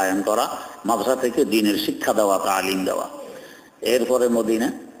মাদ্রাসা কায়েম করা, মাদ্রাসা থেকে দ্বীনের শিক্ষা দেওয়া, তালিম দেওয়া। এরপরে মদিনা,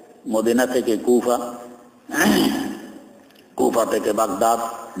 মদিনা থেকে কুফা, কুফা থেকে বাগদাদ,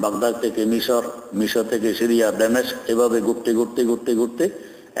 বাগদাদ থেকে মিশর, মিশর থেকে সিরিয়া, দামেস্ক, এভাবে ঘুরতে ঘুরতে ঘুরতে ঘুরতে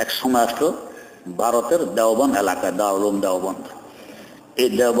এক সময় আসলো ভারতের দেওবন্দ এলাকায়, দারুল উলুম দেওবন্দ। এই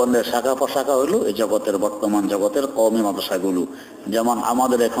দেওবন্দের শাখা প্রশাখা হলো এই জগতের, বর্তমান জগতের কওমি মাদ্রাসাগুলো। যেমন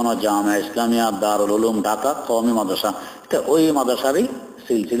আমাদের এখনো জামিয়া ইসলামিয়া, দারুল উলুম ঢাকা কওমি মাদ্রাসা, এটা ওই মাদ্রাসারই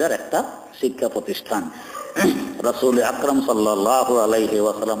সিলসিলার একটা শিক্ষা প্রতিষ্ঠান। রাসূল আকরাম সাল্লাল্লাহু আলাইহি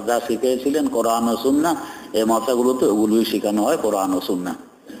ওয়াসাল্লাম যা শিখিয়েছিলেন কোরআন ও সুন্নাহ, এই মাদ্রাসাগুলোতে ওগুলোই শেখানো হয়, কোরআন ও সুন্নাহ।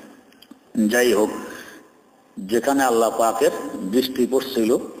 যাই হোক, যেখানে আল্লাহ পাকের দৃষ্টি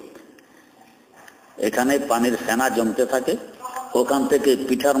পড়ছিল এখানে পানির ফেনা জমতে থাকে, ওখান থেকে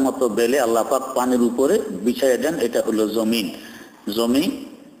পিঠার মতো বেলে আল্লাহ পাক পানির উপরে বিছাইয়ে দেন। এটা হলো জমিন। জমি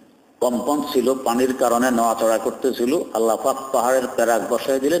কম্পন ছিল, পানির কারণে নড়াচড়া করতেছিল। আল্লাহ পাক পাহাড়ের প্যারাক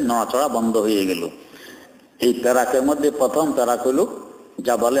বসাই দিলেন, নড়াচড়া বন্ধ হয়ে গেল। এই প্যারাকের মধ্যে প্রথম প্যারাক হলো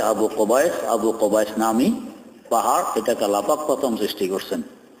জাবালে আবু কুবাইস, আবু কুবাইস নামী পাহাড়। এটাকে আল্লাহ পাক প্রথম সৃষ্টি করছেন।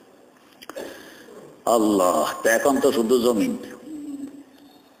 আল্লাহ, তো এখন তো শুধু জমিন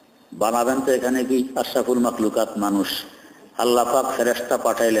বানাবেন, তো এখানে কি আশরাফুল মাখলুকাত মানুষ। আল্লাহ পাক ফেরেশতা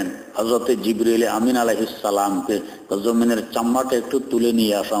পাঠাইলেন হযরত জিবরিল আমিন আলাইহিস সালামকে, জমিনের চামড়াটা একটু তুলে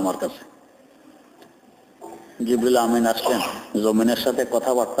নিয়ে আসো আমার কাছে। জিবরিল আমিন আসলেন, জমিনের সাথে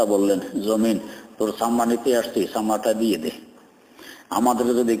কথাবার্তা বললেন, জমিন তোর চামড়া নিতে আসছি, চামড়াটা দিয়ে দে। আমাদের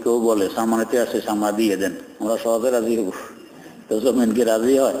যদি কেউ বলে চামড়া নিতে আসছি, চামড়া দিয়ে দেন, আমরা সহজে রাজি হব? তো জমিন কি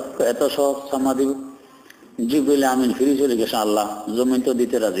রাজি হয়? এত সহজ চামড়া দিব? জিবরিল আমিন ফিরে চলে গেছে, আল্লাহ জমিন তো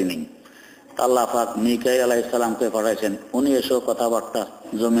দিতে রাজি নেই। আল্লাহ পাক মিকাইল আলাইহিস সালামকে পাঠাইছেন, উনি এসেও কথাবার্তা,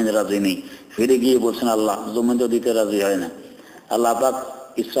 জমিন রাজি নেই। ফিরে গিয়ে বলছেন, আল্লাহ জমিন তো দিতে রাজি হয় না। আল্লাহ পাক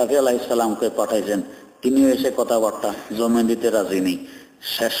ইসরাফিল আলাইহিস সালামকে পাঠাইছেন, তিনিও এসে কথাবার্তা, জমিন দিতে রাজি নেই।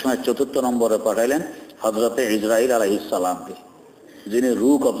 শেষমেশ চতুর্থ নম্বরে পাঠাইলেন হযরতে ইসরাইল আলাইহিস সালামকে, যিনি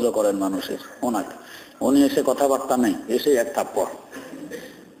রূহ কবজা করেন মানুষের, ওনাকে। উনি এসে কথাবার্তা নেই, এসে এক থাপ্পড়,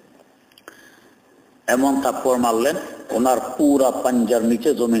 এমন থাপ্পড় মারলেন ওনার পুরা পাঞ্জার নিচে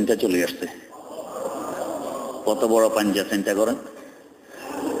জমিনটা চলে আসছে। কত বড় পাঞ্জা, চিন্তা করেন।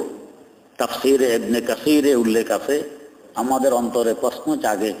 তাফসীরে ইবনে কাসীরে উল্লেখ আছে, আমাদের অন্তরে প্রশ্ন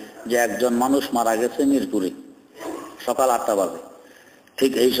জাগে যে একজন মানুষ মারা গেছে মিরপুরে সকাল 8টা বাজে,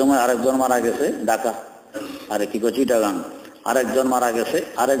 ঠিক এই সময় আরেকজন মারা গেছে ঢাকা, আরে কি কই চিটাগাং, আরেকজন মারা গেছে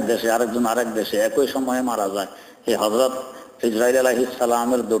আরেক দেশে, আরেকজন আরেক দেশে, একই সময়ে মারা যায়। এই হযরত ইসরাইল আলাইহিস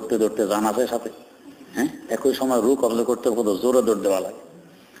সালামের দৌড়তে দৌড়তে জানাজার সাথে, হ্যাঁ, একই সময় রূহ কবজা করতে কত জোরে দৌড় দেওয়া লাগে।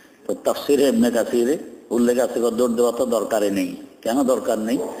 তো তাফসীরে ইবনে কাসীরে উল্লেখ আছে, দৌড় দেওয়া তো দরকারই নেই। কেন দরকার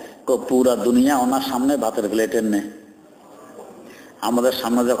নেই? পুরা দুনিয়া ওনার সামনে ভাতের প্লেটের নেই। আমাদের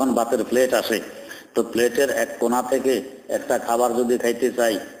সামনে যখন ভাতের প্লেট আসে, তো প্লেটের এক কোণা থেকে একটা খাবার যদি খাইতে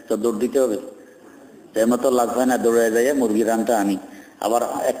চাই তো দৌড় দিতে হবে। তেমন তো লাগবে না দৌড়ে যাইয়া মুরগির রানটা আনি, আবার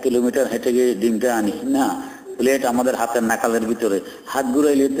 1 কিলোমিটার হেঁটে গিয়ে ডিমটা আনি না। প্লেট আমাদের হাতের নাকালের ভিতরে, হাত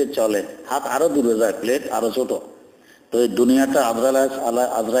ঘুরাইলে চলে, হাত আরো দূরে যায়, প্লেট আরো ছোট। তো এই দুনিয়াটা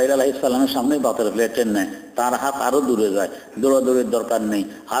আজরাইল আলাইহিস সালামের সামনে ভাতের প্লেটের নেয়, তার হাত আরো দূরে যায়, দৌড়াদৌড়ির দরকার নেই।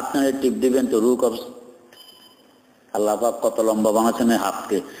 হাত নিয়ে টিপ দিবেন তো রূহ কবজ। আল্লাহ পাক কত লম্বা বানাচ্ছেন এই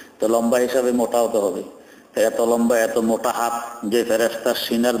হাতকে, তো লম্বা হিসাবে মোটা হতে হবে। এত লম্বা এত মোটা হাত, যে ফেরেশতার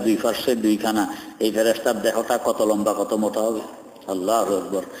সিনার 2 পাশে 2খানা, এই ফেরেশতার দেহটা কত লম্বা কত মোটা হবে। আল্লাহু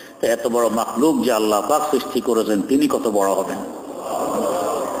আকবার। তো এত বড় মাখলুক যে আল্লাহ পাক সৃষ্টি করেছেন, তিনি কত বড় হবেন।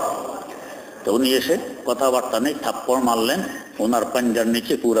 তো উনি এসে কথাবার্তা নেই, থাপ্পড় মারলেন, ওনার পাঞ্জার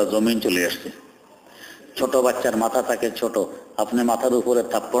নিচে পুরা জমিন চলে আসছে। ছোট বাচ্চার মাথা থাকে ছোট, আপনি মাথার উপরে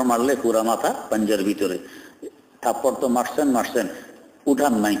থাপ্পড় মারলে পুরা মাথা পাঞ্জার ভিতরে। থাপ্পড় তো মারছেন,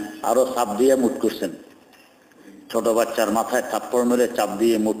 উঠান নাই, আরো চাপ দিয়ে মুট করছেন। ছোট বাচ্চার মাথায় থাপ্পড় মেরে চাপ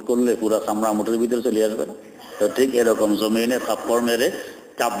দিয়ে মুট করলে পুরো চামড়া মুঠের ভিতরে চলে আসবে না? তো ঠিক এরকম জমিনে থাপ্পড় মেরে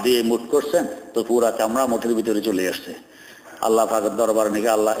চাপ দিয়ে মুট করছেন, তো পুরা চামড়া মুঠের ভিতরে চলে আসছে। আল্লাহ পাকের দরবার থেকে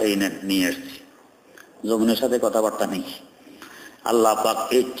আল্লাহ এই নেন নিয়ে আসছে, জমিনের সাথে কথাবার্তা নেই। আল্লাহ পাক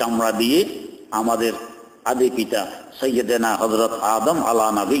এই চামড়া দিয়ে আমাদের আদি পিতা সৈয়দেনা হযরত আদম আলা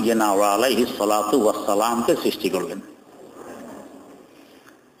নবিয়িনা ওয়া আলাইহিস সালাতু ওয়াস সালামকে সৃষ্টি করলেন।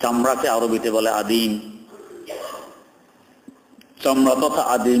 চামড়াকে আরবিতে বলে আদিম। চামড়া তথা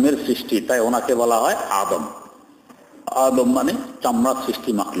আদিমের সৃষ্টি, তাই ওনাকে বলা হয় আদম। আদম মানে চামড়ার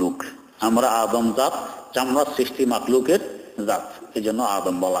সৃষ্টি মাখলুক। আমরা আদম জাত, চামড়ার সৃষ্টি মাখলুকের জাত, এই জন্য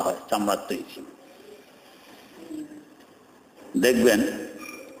আদম বলা হয়, চামড়ার তৈরি। দেখবেন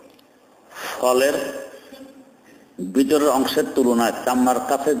ফলের ভিতরের অংশের তুলনায় চামড়ার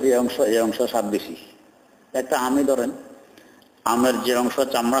কাছে যে অংশ, এই অংশ স্বাদ বেশি। একটা আমি ধরেন, আমের যে অংশ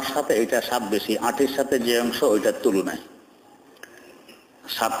চামড়ার সাথে এটা স্বাদ বেশি, আটির সাথে যে অংশ ওইটার তুলনায়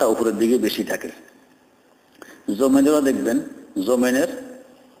স্বাদটা উপরের দিকে বেশি থাকে। জমিনেরও দেখবেন, জমিনের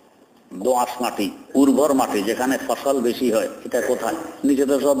দোআঁশ মাটি, উর্বর মাটি, যেখানে ফসল বেশি হয়, এটা কোথায়? নিচে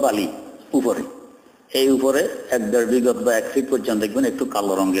তো সব বালি, উপরে। এই উপরে 1-1.5 বিঘত বা 1 ফিট পর্যন্ত দেখবেন একটু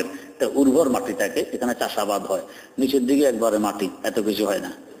কালো রঙের উর্বর মাটি থাকে, এখানে চাষাবাদ হয়। নিচের দিকে একবারে মাটি, এত কিছু হয়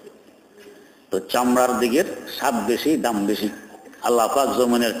না। তো চামড়ার দিকের স্বাদ বেশি, দাম বেশি। আল্লাহ পাক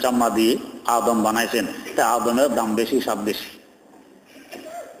জমিনের চামড়া দিয়ে আদম বানাইছেন, তা আদমের দাম বেশি, স্বাদ বেশি।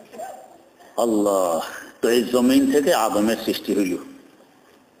 আল্লাহ, তো এই জমিন থেকে আদমের সৃষ্টি হইল।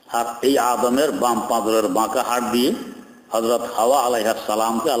 আর এই আদমের বাম পাঁজরের বাঁকা হাড় দিয়ে হযরত হাওয়া আলাইহিস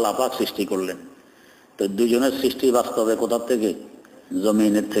সালামকে আল্লাহ পাক সৃষ্টি করলেন। তো দুজনের সৃষ্টি বাস্তবে কোথা থেকে?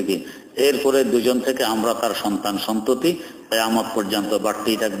 জমিনের থেকে। এরপরে দুজন থেকে আমরা তার সন্তান সন্ততি কিয়ামত পর্যন্ত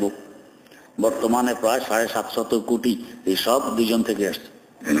বাড়তেই থাকবো। বর্তমানে প্রায় 750 কোটি, এই সব দুজন থেকে আসছে।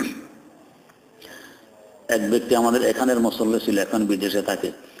 এক ব্যক্তি আমাদের এখানের মুসল্লি ছিল, এখন বিদেশে থাকে,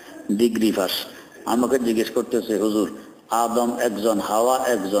 ডিগ্রি পাস। আমাকে জিজ্ঞেস করতেছে, হুজুর, আদম একজন, হাওয়া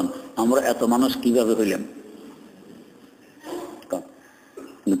একজন, আমরা এত মানুষ কিভাবে হইলাম?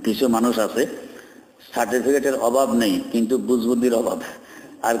 কিছু মানুষ আছে সার্টিফিকেটের অভাব নেই, কিন্তু বুঝবুদ্ধির অভাব।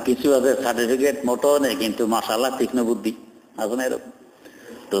 আর কিছু আছে সার্টিফিকেট মোটেও নেই, কিন্তু মাশাআল্লাহ তীক্ষ্ণ বুদ্ধি আছে না এরকম?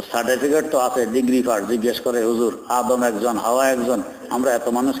 তো সার্টিফিকেট তো আছে, ডিগ্রি পাস, জিজ্ঞেস করে, হুজুর আদম একজন, হাওয়া একজন, আমরা এত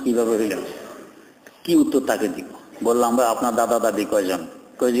মানুষ কিভাবে হইলাম? কি উত্তর তাকে দিব? বললাম, ভাই আপনার দাদা দাদি কয়জন?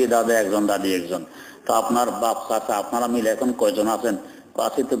 কই যে দাদা একজন, দাদি একজন। তো আপনার বাপ চাচা আপনারা মিলে এখন কয়জন আছেন?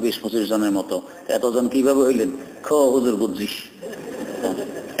 আছি তো 20-25 জনের মতো। এতজন কিভাবে হইলেন? হুজুর বুঝছি,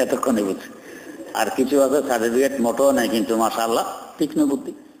 এতক্ষণে বুঝছি। আর কিছু আছে সার্টিফিকেট মোটেও নেই, কিন্তু মাশাআল্লাহ তীক্ষ্ণ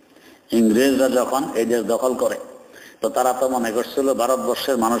বুদ্ধি। ইংরেজরা যখন এই দেশ দখল করে, তো তারা তো মনে করছিল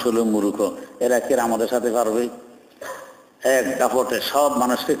ভারতবর্ষের মানুষ হলো মূর্খ, এরা কি আমাদের সাথে পারবে? এক দাপটে সব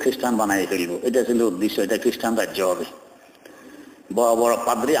মানুষকে খ্রিস্টান বানাই ফেলবো, এটা ছিল উদ্দেশ্য। এটা খ্রিস্টান রাজ্য হবে। বড় বড়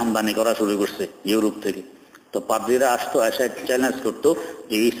পাদ্রী আমদানি করা শুরু করছে ইউরোপ থেকে। তো পাদ্রীরা আসতো, এসে চ্যালেঞ্জ করতো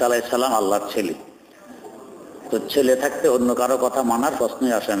যে ঈসা আলাইহিস সালাম আল্লাহর ছেলে। তো ছেলে থাকতে অন্য কারো কথা মানার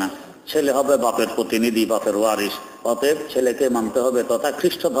প্রশ্নই আসে না। ছেলে হবে বাপের প্রতিনিধি, বাপের ওয়ারিস, অতএব ছেলেকে মানতে হবে, তথা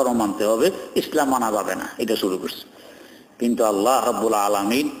খ্রিস্ট ধর্ম মানতে হবে, ইসলাম মানা যাবে না, এটা শুরু করছে। কিন্তু আল্লাহ রাব্বুল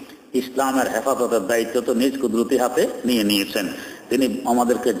আলামিন ইসলামের হেফাজতের দায়িত্ব তো নিজ কুদরতি হাতে নিয়ে নিয়েছেন। তিনি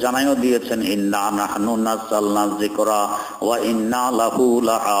আমাদেরকে জানাইও দিয়েছেন, ইন্না নাহনু নাযালনা যিকরা ওয়া ইন্না লাহু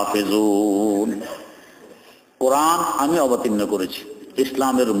লাহাফিজুন। কোরআন আমি অবতীর্ণ করেছি,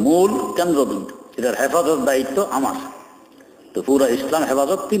 ইসলামের মূল কেন্দ্রবিন্দু, এটার হেফাজত দায়িত্ব আমার। তো পুরো ইসলাম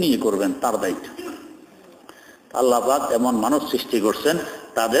হেফাজত তিনিই করবেন, তার দায়িত্ব। আল্লাহ পাক এমন মানুষ সৃষ্টি করছেন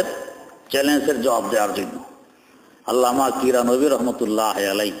তাদের চ্যালেঞ্জের জবাব দেওয়ার জন্য। আল্লামা কিরা নবী রহমতুল্লাহ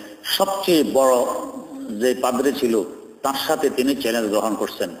আলাইহি সবচেয়ে বড় যে পাদ্রী ছিল, তার সাথে তিনি চ্যালেঞ্জ গ্রহণ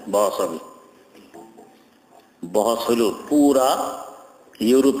করছেন। বহস হইল পুরা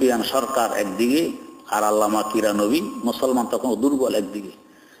ইউরোপিয়ান সরকার একদিকে, আর আল্লামা কিরা নবী মুসলমান তখন দুর্বল একদিকে।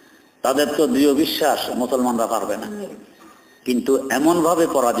 তাদের তো দৃঢ় বিশ্বাস মুসলমানরা পারবে না, কিন্তু এমন ভাবে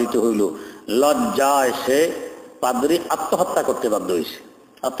পরাজিত হইল, লজ্জায় সে পাদ্রী আত্মহত্যা করতে বাধ্য হয়েছে,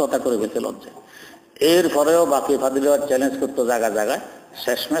 আত্মহত্যা করে ফেলতে লজ্জায়। এরপরেও বাকি পাদ্রীরা চ্যালেঞ্জ করতো জায়গায় জায়গায়।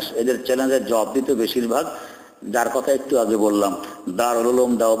 শেষমেশ এদের চ্যালেঞ্জের জবাব দিত বেশিরভাগ, যার কথা একটু আগে বললাম, দারুল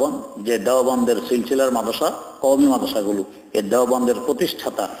উলুম দেওবন্দ, যে দেওবন্দের সিলসিলার মাদ্রাসা, কওমি মাদ্রাসাগুলো, এই দেওবন্দের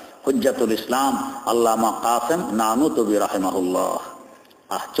প্রতিষ্ঠাতা হুজ্জাতুল ইসলাম আল্লামা কাসেম নানুতুবি রাহিমাহুল্লাহ।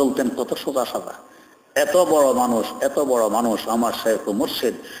 চলতেন কত সোজা সাদা। এত বড় মানুষ আমার শাইখ ও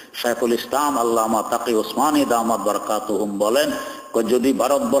মুর্শিদ শাইখুল ইসলাম আল্লামা তাকি উসমানী দামাত বারাকাতুহুম বলেন, যদি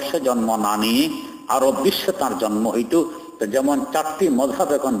ভারতবর্ষে জন্ম না নিয়ে আরব বিশ্বে তার জন্ম হইত, যেমন 4টি মযহাব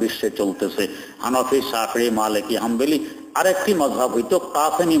এখন বিশ্বে চলতেছে, হানাফি, শাফিঈ, মালিকি, হাম্বলি, আরেকটি মযহাব হইতো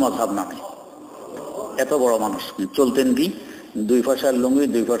কাসেমি মযহাব নামে। এত বড় মানুষ, চলতেন কি 2 পয়সার লুঙ্গি,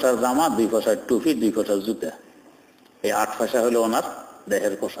 2 পয়সার জামা, 2 পয়সার টুপি, 2 পয়সার জুতা। এই 8 পয়সা হলো ওনার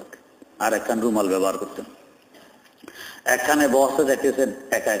দেহের পোশাক। আর একখান রুমাল ব্যবহার করতেন। একখানে বসে দেখতেছেন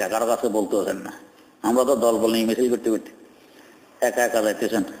একা একা, কারো কাছে বলতে হতেন না। আমরা তো দল বল নিয়ে মিছিল করতে করতে একা একা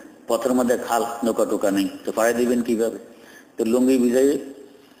যাইতেছেন, পথের মধ্যে খাল, নৌকা টোকা নেই, তো পাড়ে দিবেন কিভাবে? তো লুঙ্গি ভিজাই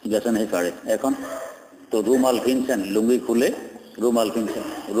গেছেন এই পাড়ে। এখন তো রুমাল কিনছেন, লুঙ্গি খুলে রুমাল কিনছেন,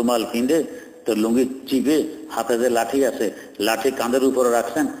 রুমাল কিনে তো লুঙ্গি চিপে হাতে যে লাঠি আছে, লাঠি কাঁধের উপরে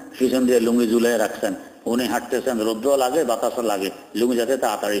রাখছেন, পিছন দিয়ে লুঙ্গি ঝুলে রাখছেন। উনি হাঁটতেছেন, রৌদ্র লাগে, বাতাসও লাগে, লুঙ্গি যাতে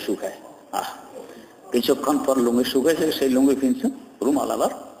তাড়াতাড়ি শুকায়। কিছুক্ষণ পর লুঙ্গি শুকাইছে, সেই লুঙ্গি কিনছেন, রুমাল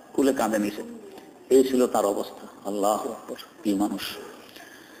আবার খুলে কাঁধে নিছেন। এই ছিল তার অবস্থা। আল্লাহ আকবার, কি মানুষ!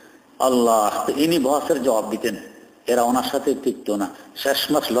 আল্লাহ! ইনি বহাসের জবাব দিতেন, এরা ওনার সাথে টিকত না।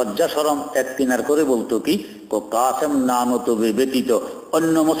 শেষমাস লজ্জা শরম এক কিনার করে বলতো কি, কাসেম নাম তবে ব্যতীত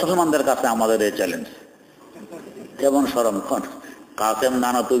অন্য মুসলমানদের কাছে আমাদের এই চ্যালেঞ্জ। কেমন শরম খন! কাসেম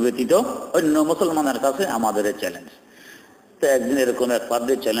নানা তবে ব্যতীত অন্য মুসলমানের কাছে আমাদের এই চ্যালেঞ্জ। তো একদিন এরকম এক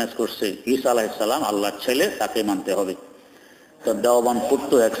পাদ্রী চ্যালেঞ্জ করছে, ঈসা আলাইহিস সালাম আল্লাহর ছেলে, তাকে মানতে হবে। তো দেওবান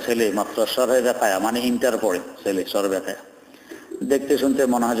পুত্র এক ছেলে, মাত্র সরে বেখায়া, মানে ইন্টার পড়ে ছেলে, সরে বেখায়া, দেখতে শুনতে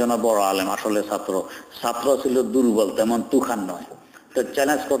মনে হয় যেন বড় আলেম, আসলে ছাত্র ছিল দুর্বল, তেমন তুখান নয়। তো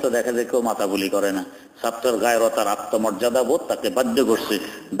চ্যালেঞ্জ করতে দেখা যায় কেউ মাথা বলি করে না। ছাত্রের গায়ের তার আত্মমর্যাদা বোধ তাকে বাধ্য করছে,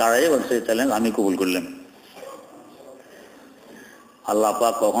 দাঁড়াই বলছে চ্যালেঞ্জ আমি কবুল করলাম। আল্লাহ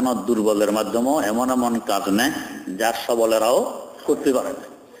পাক কখনো দুর্বলের মাধ্যমেও এমন এমন কাজ নেয় যার সবলেরাও করতে পারে না।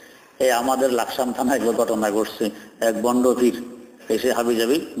 এই আমাদের লাকসাম থানায় এক ঘটনা ঘটছে, এক বন্ড পীর এসে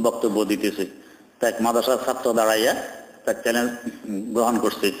হাবিজাবি বক্তব্য দিতেছে। তা এক মাদ্রাসার ছাত্র দাঁড়াইয়া তার চ্যালেঞ্জ গ্রহণ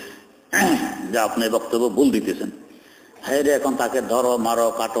করছে যে আপনি বক্তব্য ভুল দিতেছেন। হ্যাঁ রে, এখন তাকে ধরো, মারো,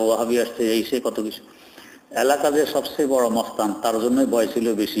 কাটো, হাবি আসছে, এই সে কত কিছু। এলাকা যে সবচেয়ে বড় মস্তান, তার জন্যই ভয় ছিল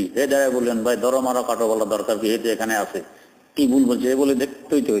বেশি। হে দাঁড়ায় বললেন, ভাই ধরো মারো কাটো বলা দরকার কি, হেঁটে এখানে আছে, কি ভুল বলছে এ বলে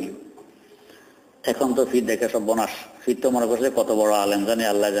দেখতেই তো হইল। এখন তো ফির দেখে সব বনাস, ফির তো মনে করছে কত বড় আলেম, জানি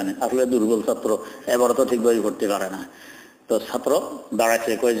আল্লাহ জানে, আসলে দুর্বল ছাত্র, এবার তো ঠিকভাবে করতে পারে না। তো ছাত্র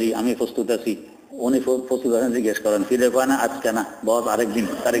দাঁড়াচ্ছে, কয়ে জি আমি প্রস্তুত আছি। উনি প্রস্তুত আছেন জিজ্ঞেস করেন, ফিরে কয় না আজকে না বস, আরেকদিন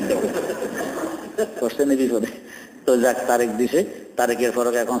তারিখ দেবো। করছে নি বিপদে। তো যাক, তারিখ দিছে, তারিখের পরে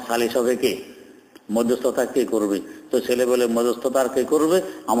এখন সালিশ হবে কে, মধ্যস্থতা কে করবে? তো ছেলে বলে মধ্যস্থতা আর কে করবে,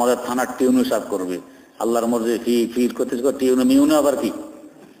 আমাদের থানার টিউনু সাহেব করবে। আল্লাহর মর্জি, ফি ফির করতে টিউনু মিউনু আবার কি,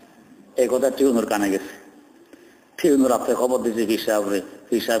 এই কথা টিউনুর কানে গেছে। টিউনুর আপনি খবর দিয়েছে ফির সাহেবরে,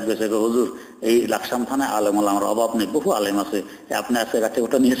 ফির সাহেব গেছে, হুজুর এই লাকসাম থানায় আলেম আমার অভাব নেই, বহু আলেম আছে, আপনি আজকে গাছে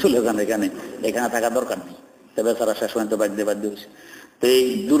ওটা নিয়ে চলে যান, এখানে থাকার দরকার নেই। তবে তারা শেষ পর্যন্ত বাধ্য হয়েছে। তো এই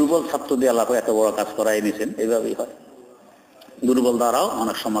দুর্বল ছাত্র দিয়ে আল্লাহ এত বড় কাজ করাই নিয়েছেন, এইভাবেই হয়। দুর্বল দ্বারাও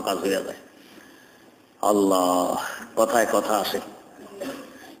অনেক সময় কাজ হয়ে যায়। আল্লাহ! কথায় কথা আসে,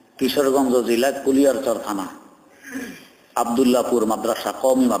 কিশোরগঞ্জ জেলা কুলিয়ারচর থানা, আবদুল্লাহপুর মাদ্রাসা,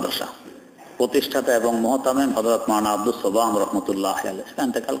 কওমি মাদ্রাসা প্রতিষ্ঠাতা এবং মহতামেম হযরত মাওলানা আব্দুস সোবহান রহমতুল্লাহ আলাইহি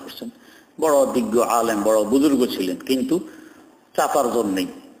ইন্তেকাল করছেন। বড় বিজ্ঞ আলেম, বড় বুজুর্গ ছিলেন, কিন্তু চাপার জোর নেই,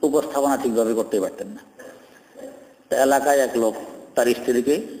 উপস্থাপনা ঠিকভাবে করতে পারতেন না। এলাকায় এক লোক তার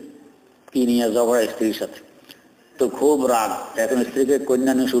স্ত্রীকে কি নিয়ে ঝগড়া, স্ত্রীর সাথে, তো খুব রাগ। এখন স্ত্রীকে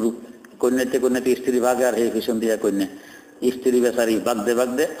কন্যা নিয়ে শুরু, কন্যাতে স্ত্রী ভাগে, আর হে পিছন দিয়ে কন্যা। স্ত্রী বেচারি বাগদে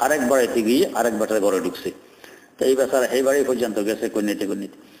বাগদে আরেক বাড়িতে গিয়ে আরেক বাটার ঘরে ঢুকছে। তো এই বেচারা এই বাড়ি পর্যন্ত গেছে কন্যাতে,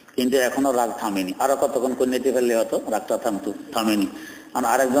 কিন্তু এখনো রাগ থামেনি। আরো কতক্ষণ কন্যাতে ফেললে হতো রাগটা থামেনি। আর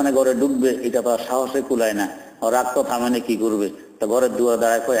আরেকজনে ঘরে ঢুকবে, এটা তো সাহসে কুলায় না, রাগ তো থামেনি, কি করবে? তো ঘরের দুয়ার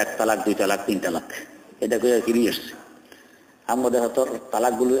দাঁড়ায় কয় 1 তালাক, 2 তালাক, 3 তালাক, এটা কয়ে ফিরিয়ে এসছে। আমাদের হয়তো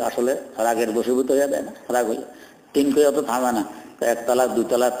তালাকগুলি আসলে রাগের বশীভূত হয়ে দেয় না, রাগ হয়ে 3 কয়ে অত থামে না। 1 তালাক, 2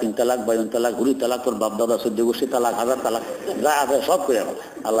 তালাক, 3 তালাক, 52 তালাক, 20 তালাক, তোর বাপ দাদা 14 গোষ্ঠী তালাক, 1000 তালাক, যা আছে সব কয়ে বলে,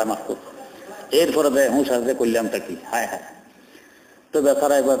 আল্লাহ মাফ করুন। এরপরে দেয় হুঁশ আসবে, করলামটা কি, হায় হায়। তো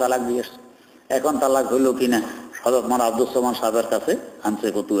বেচারা একবার তালাক দিয়ে এসছে। এখন তালাক হইল কিনা হযরত মাওলানা আব্দুস সোবহান সাহেবের কাছে আনছে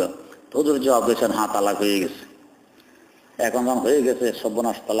ফতুয়া। হুজুর জবাব দিয়েছেন, হ্যাঁ তালাক হয়ে গেছে। এখন যখন হয়ে গেছে,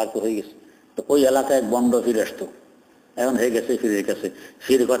 সর্বনাশ, তালাক তো হয়ে গেছে। তো ওই এলাকায় এক বন্ড ফিরে আসতো, এখন হয়ে গেছে, ফিরে গেছে,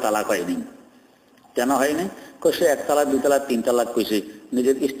 ফিরে কয় তালাক হয়নি। কেন হয়নি? সে 1 তালাক, 2 তালাক, 3 তালাক কইছে,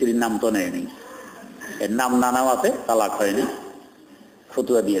 নিজের স্ত্রীর নাম তো নেয়নি, এর নাম না নেওয়াতে তালাক হয়নি,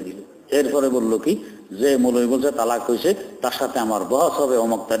 ফতুয়া দিয়ে দিল। এরপরে বললো কি, যে মৌলবি বলছে তালাক হয়েছে, তার সাথে আমার বহস হবে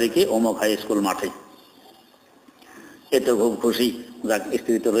অমুক তারিখে অমুক হাই স্কুল মাঠে। এতে খুব খুশি, যাক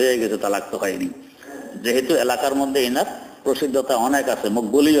স্ত্রী তো রয়ে গেছে, তালাক তো হয়নি। যেহেতু এলাকার মধ্যে এনার প্রসিদ্ধতা অনেক আছে,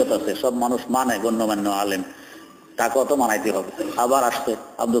 মকবুলিয়ত আছে, সব মানুষ মানে, গণ্যমান্য আলেম, তাকেও তো মানাইতে হবে। আবার আসছে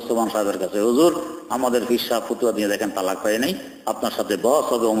আব্দুস সোবহান সাহেবের কাছে, হুজুর আমাদের পীর সাহেব ফতুয়া দিয়ে দেখেন তালাক হয় নাই, আপনার সাথে বহস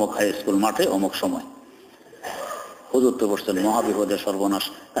হবে অমুক হাই স্কুল মাঠে অমুক সময়। হুজুর তো বসছেন মহাবিপদের সর্বনাশ,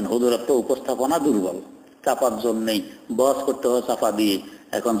 কারণ হুজুরের তো উপস্থাপনা দুর্বল, চাপার জন্য নেই, বস করতে হবে চাপা দিয়ে।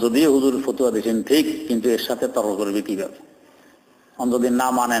 এখন যদিও হুজুর ফতুয়া দিয়েছেন ঠিক, কিন্তু এর সাথে তর্ক করবে কিভাবে? যদি না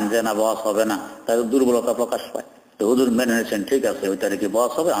মানেন যে না বস হবে না, তাহলে দুর্বলতা প্রকাশ পায়। তো হুজুর মেনে নিয়েছেন ঠিক আছে, ওই তারিখে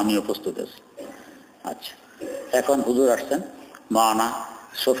বস হবে, আমিও প্রস্তুত আছি। আচ্ছা, এখন হুজুর আসছেন মাওলানা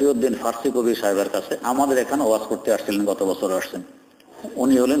শফিউদ্দিন ফার্সি কবি সাহেবের কাছে, আমাদের এখানে ওয়াজ করতে আসছিলেন, গত বছর আসছেন।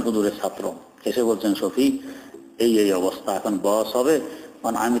 উনি হলেন হুজুরের ছাত্র। এসে বলছেন, শফি এই এই অবস্থা, এখন বস হবে,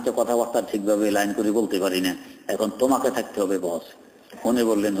 কারণ আমি তো কথাবার্তা ঠিকভাবে লাইন করে বলতে পারি না, এখন তোমাকে থাকতে হবে বস। উনি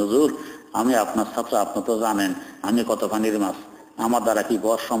বললেন, হুজুর আমি আপনার ছাত্র, আপনি তো জানেন আমি কত পানির মাছ, আমার দ্বারা কি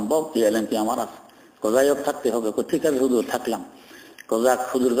বস সম্ভব? কি এলেন কি আমার আছে? যাই হোক থাকতে হবে। ঠিক আছে হুজুর থাকলাম। যাক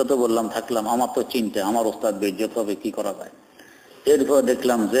হুজুরকে তো বললাম থাকলাম, আমার তো চিন্তা, আমার ওস্তাদ বেইজ্জত হবে, কি করা যায়? এরপর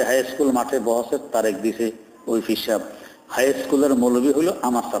দেখলাম যে হাই স্কুল মাঠে বসের তারেক দিছে ওই ফিসাব, হাই স্কুলের মৌলবী হলো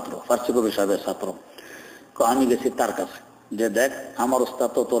আমার ছাত্র, ফার্সি কবি সাহেবের ছাত্র। আমি গেছি তার কাছে, যে দেখ আমার ওস্তাদ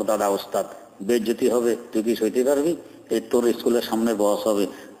তো তোর দাদা ওস্তাদ, বেইজ্জতি হবে, তুই কি সইতে পারবি? এই তোর স্কুলের সামনে বস হবে,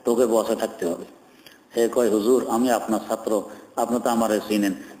 তোকে বসে থাকতে হবে। হে কয়, হুজুর আমি আপনার ছাত্র, আপনি তো আমার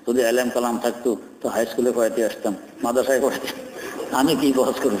চিনেন, যদি এলেম কালাম থাকতো তো হাই স্কুলে পড়াইতে আসতাম, মাদ্রাসায় পড়াইতে, আমি কি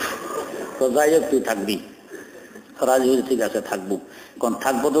বস করবো? তো যাই হোক তুই থাকবি। রাজি হয়েছে, ঠিক আছে থাকবো। কারণ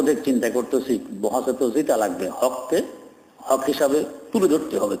থাকবো তো দেখ চিন্তা করতেছি, বহাসে তো জিতা লাগবে, হককে হক হিসাবে তুলে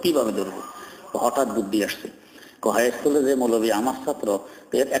ধরতে হবে, কিভাবে ধরবো? হঠাৎ বুদ্ধি আসছে, হাই স্কুলে যে মৌলবী আমার ছাত্র,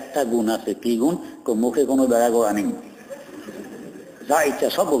 এর একটা গুণ আছে। কি গুণ? মুখে কোনো বেড়া গোড়া নেই, যা ইচ্ছা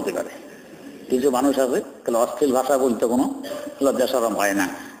সব বলতে পারে। কিছু মানুষ আছে তাহলে অশ্লীল ভাষা বলতে কোনো লজ্জা শরম হয় না,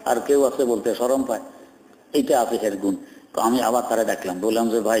 আর কেউ আছে বলতে শরম পায়, এইটা আছে এর গুণ। তো আমি আবার তারা দেখলাম, বললাম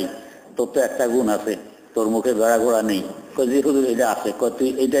যে ভাই তোর তো একটা গুণ আছে, তোর মুখে বেড়া গোড়া নেই। কয় যে হুজুর এটা আছে। কয় তুই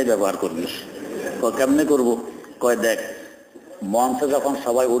এইটাই ব্যবহার করবি। কয় কেমনে করবো? কয় দেখ, মঞ্চে যখন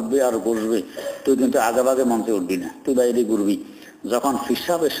সবাই উঠবে আর বসবে, তুই কিন্তু আগে ভাগে মঞ্চে উঠবি না, তুই বাইরে ঘুরবি। যখন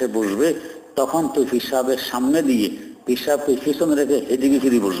ফিসাব এসে বসবে তখন তুই ফিসাবের সামনে দিয়ে পিসাবকে পিছনে রেখে এদিকে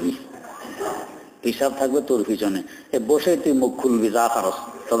ফিরে বসবি, পিসাব থাকবে তোর পিছনে, এ বসে তুই মুখ খুলবি যা পারস,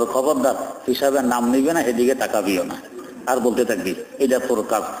 তবে খবরদার পিসাবের নাম নিবে না, এদিকে তাকাবিও না, আর বলতে থাকবি এটা তোর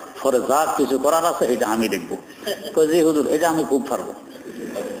কাজ, পরে যা কিছু করার আছে এটা আমি দেখবো। জি হুজুর এটা আমি খুব পারবো।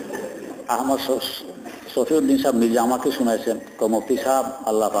 আমার শফিউদ্দিন সাহেব নিজে আমাকে শুনাইছেন, মুফতি সাহেব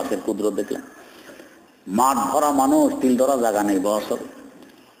আল্লাহ পাকের কুদরত দেখলেন, মাঠ ভরা মানুষ, তিল ধরা জায়গা নেই বস।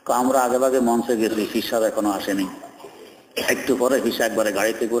 আমরা আগে ভাগে মঞ্চে গেছি, হিসাব এখনো আসেনি। একটু পরে হিসা একবারে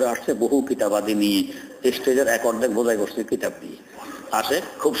গাড়িতে করে আসছে, বহু কিতাবাদি নিয়ে, স্টেজের এক অর্ধেক বোঝাই করছে কিতাব দিয়ে আসে,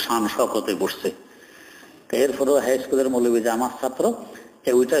 খুব শান শকতে বসছে। এরপরেও হাই স্কুলের মৌলবী যে আমার ছাত্র,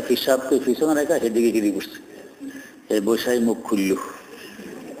 ওইটা হিসাবকে পিছনে রেখা সেদিকে গিরি বসছে। এই বৈশাই মুখ খুলল,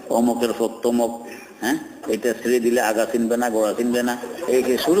 অমুকের ফোক তমক, হ্যাঁ এটা ছেড়ে দিলে আগা চিনবে না, গোড়া চিনবে না, এই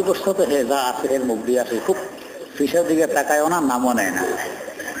শুরু করছে। তো হে যা আছে এর মুখ দিয়ে আসে, খুব ফিসার দিকে তাকায়ও না, নামও নেয় না।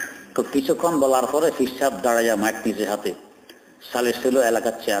 তো কিছুক্ষণ বলার পরে ফিসাব দাঁড়াইয়া মাইক নিচে হাতে, সালিশ ছিল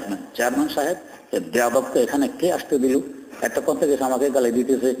এলাকার চেয়ারম্যান সাহেব, বেয়াদবকে এখানে কে আসতে দিল? একটা কথা গেছে আমাকে গালি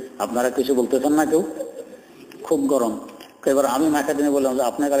দিতেছে, আপনারা কিছু বলতেছেন না কেউ? খুব গরম। এবার আমি মাথা টেনে বললাম যে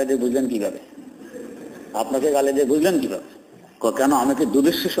আপনার গালি দিয়ে বুঝলেন কিভাবে? আপনাকে গালি দিয়ে বুঝলেন কিভাবে? কেন আমি কি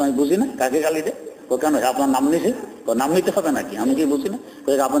দুদৃশ্যের সময় বুঝি না কাকে গালি দেয়? কেন আপনার নাম নিছে? নাম নিতে হবে নাকি? আমি কি বুঝি না?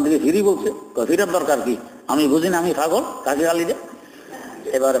 আপনার দিকে ফিরি বলছে, ফিরার দরকার কি? আমি বুঝি না, আমি পাগল, কাকে গালি দেয়?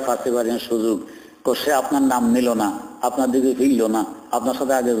 এবারে ফার্স্ট এবারের সুযোগ, সে আপনার নাম নিল না, আপনার দিকে ফিরল না, আপনার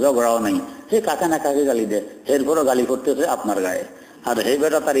সাথে আগে ঝগড়াও নেই, সে কাকে না কাকে গালি দেয়, এরপরও গালি করতেছে আপনার গায়ে। আর হে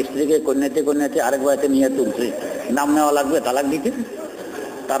বেটা তার স্ত্রীকে কন্যাতে আরেক বাড়িতে নিয়ে তুলছে, নাম নেওয়া লাগবে তালাক দিতে,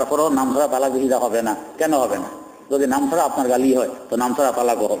 তারপরেও নাম ছাড়া তালাক দিতে হবে না। কেন হবে না? যদি নাম ছাড়া আপনার গালি হয় তো নাম ছাড়া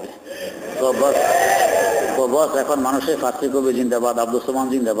তালাকও হবে। তো বস এখন মানুষের ফার্সি কবি জিন্দাবাদ, আব্দুল সালাম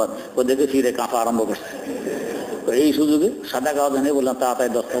জিন্দাবাদ, ওদেরকে ফিরে কাঁপা আরম্ভ করছে। তো এই সুযোগে সাদা কাগজ এনে বললাম তাড়াতাড়ি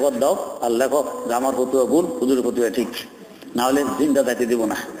দস্তখত দাও আর লেখো যে আমার ফতুয়া ভুল, হুজুর ফতুয়া ঠিক, না হলে জিন্দা যাইতে দিব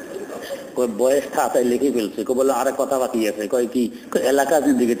না। বয়স তাড়াতাড়ি লিখে ফেলছে। বললাম আরেক কথা বাকি আছে। কি? এলাকা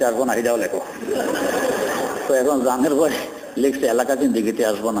জিন্দিগিতে আসবো না, এটাও লেখো। তো এখন জানের বয়স লিখছে এলাকা জিন্দিগিতে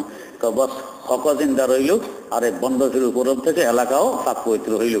আসবো না। বস হক জিন্দা রইল, আর এক বন্ধ ছিল উপর থেকে, এলাকাও পাক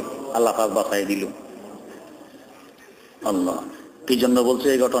পবিত্র হইল, আল্লাহ পাক বাঁচাই দিল। আল্লাহ কি জন্য বলছে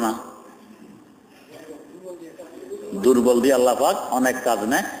এই ঘটনা? দুর্বল দিয়ে আল্লাহ পাক অনেক কাজ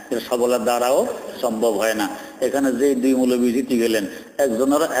নেয়, সবলের দ্বারাও সম্ভব হয় না। এখানে যে দুই মৌলবী জিতে গেলেন,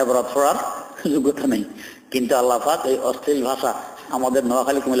 একজনের এবারত পড়ার যোগ্যতা নেই, কিন্তু আল্লাহ পাক এই অশ্লীল ভাষা, আমাদের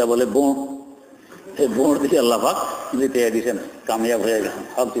নোয়াখালী কুমিল্লা বলে বোঁড়, এই বোঁড় দিয়ে আল্লাহ পাক জিতে দিয়েছেন, কামিয়াব হয়ে গেছেন,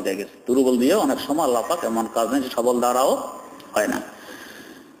 হক জিতে গেছে। দুর্বল দিয়ে অনেক সময় আল্লাহ পাক এমন কাজ নেই, সবল দ্বারাও হয় না।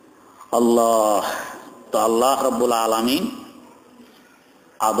 আল্লাহ তো আল্লাহ রাব্বুল আলামিন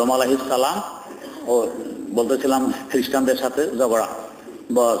আদম আলাইহিস সালাম ও বলতেছিলাম খ্রিস্টানদের সাথে ঝগড়া,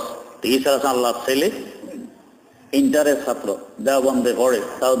 বস ঈসা আলাইহিস সালাম আল্লাহর ছেলে, ইন্টারের ছাত্র, দেওবন্দে পড়ে,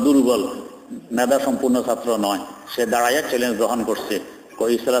 তাও দুর্বল, মেধা সম্পূর্ণ ছাত্র নয়, সে দাঁড়াইয়া চ্যালেঞ্জ গ্রহণ করছে,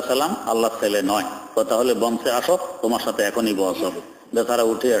 ঈসা আলাইহিস সালাম আল্লাহর ছেলে নয়। তাহলে বংশে আসো, তোমার সাথে এখনই বহস হবে। বেচারা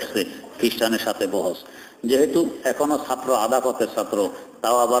উঠে আসছে, খ্রিস্টানের সাথে বহস। যেহেতু এখনো ছাত্র, আধা পথের ছাত্র,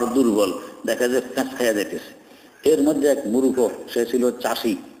 তাও আবার দুর্বল, দেখা যায় প্যাঁচ খাইয়া যেতেছে। এর মধ্যে এক মূর্খ, সে ছিল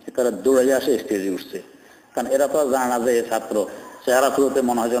চাষি, এরা দৌড়াইয়া আসে, স্টেজে উঠছে। কারণ এরা তো জানা না যে এ ছাত্র, চেহারা শুরুতে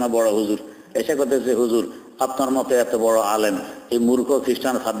মনে হয় যেন বড় হুজুর। এসে করতেছে, হুজুর আপনার মতো এত বড় আলেম এই মূর্খ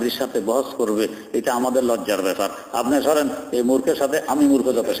খ্রিস্টান ছাত্রীর সাথে বহস করবে, এটা আমাদের লজ্জার ব্যাপার। আপনি সরেন, এই মূর্খের সাথে আমি মূর্খ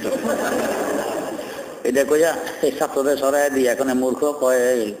যথেষ্ট। এটা কইয়া এই ছাত্রদের সরাই দিই। এখন মূর্খ কয়,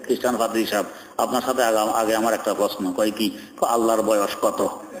 খ্রিস্টান পাদ্রী সাহেব আপনার সাথে আগে আমার একটা প্রশ্ন। কয় কি? আল্লাহর বয়স কত?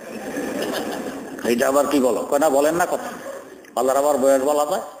 এইটা আবার কি বলো? কয় না, বলেন না কত। আল্লাহর আবার বয়স বলা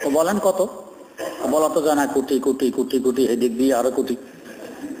যায়? তো বলেন কত। বলা তো জানা কোটি কোটি কোটি কোটি, এদিক দিয়ে আরো কোটি।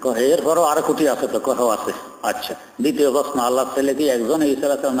 এরপরও আরো কোটি আছে তো? কহ আছে। আচ্ছা, দ্বিতীয় প্রশ্ন, আল্লাহর ছেলে কি একজন? ঈসা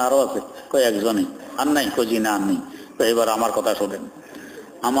আলাইহিস সালাম আরো আছে? কয় একজনই। আর নাই? কজি না, আর নেই। তো এবার আমার কথা শোনেন,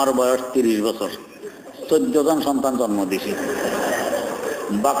 আমার বয়স 30 বছর, 14 জন সন্তান জন্ম দিছি,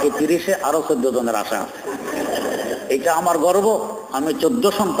 বাকি 30-এ আরো 14 জনের আশা আছে। এটা আমার গর্ব, আমি 14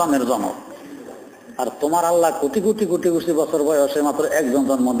 সন্তানের জনক। আর তোমার আল্লাহ কোটি কোটি কোটি কোটি বছর বয়সে মাত্র একজন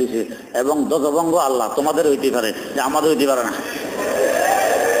জন্ম দিছে, এবং দজবঙ্গ আল্লাহ তোমাদের হইতে পারে, যে আমাদের হইতে পারে না।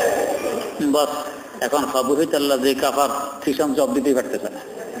 বস এখন ফাবুহিত আল্লাহ যে কাফার, খ্রিস্টান জব দিতেই পারতেছে না।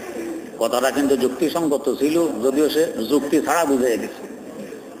 কথাটা কিন্তু যুক্তিসঙ্গত ছিল, যদিও সে যুক্তি ছাড়া বুঝে গেছে।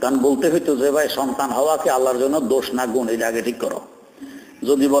 কারণ বলতে হইতো যে ভাই, সন্তান হওয়া কি আল্লাহর জন্য দোষ না গুণ, এটা আগে ঠিক করো।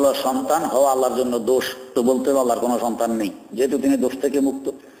 যদি বলো সন্তান হওয়া আল্লাহর জন্য দোষ, তো বলতে হবে আল্লাহর কোনো সন্তান নেই, যেহেতু তিনি দোষ থেকে মুক্ত।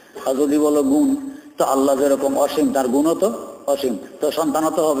 আর যদি বলো গুণ, তো আল্লাহ যেরকম অসীম, তার গুণও তো অসীম, তো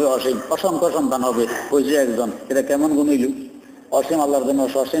সন্তানও তো হবে অসীম, অসংখ্য সন্তান হবে, ওই যে একজন। এটা কেমন গুণ হইল? অসীম আল্লাহর জন্য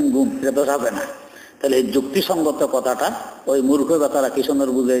সসীম গুণ, এটা তো হবে না। তাহলে এই যুক্তিসঙ্গত কথাটা ওই মূর্খ বেচারা কি সুন্দর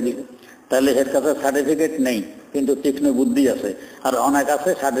বুঝাই দিল। তাহলে এর কাছে সার্টিফিকেট নেই, কিন্তু তীক্ষ্ণ বুদ্ধি আছে। আর অনেক আছে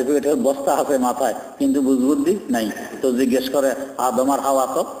সার্টিফিকেটের বস্তা আছে মাথায়, কিন্তু বুদ্ধি নাই। তো জিজ্ঞেস করে, আদম আর হাওয়া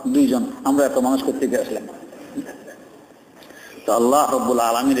তো দুইজন, আমরা এত মানুষ করতে আসলাম। তো আল্লাহ রাব্বুল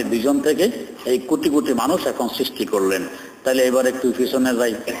আলামিনের দুইজন থেকে এই কোটি কোটি মানুষ এখন সৃষ্টি করলেন। তাহলে এবার একটু পিছনে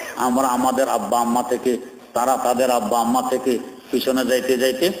যাই, আমরা আমাদের আব্বা আম্মা থেকে, তারা তাদের আব্বা আম্মা থেকে, পিছনে যাইতে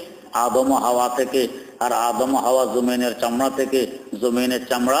যাইতে আদম ও হাওয়া থেকে, আর আদম ও হাওয়া জমিনের চামড়া থেকে, জমিনের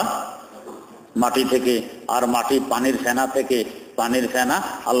চামড়া মাটি থেকে, আর মাটি পানির ফেনা থেকে, পানির ফেনা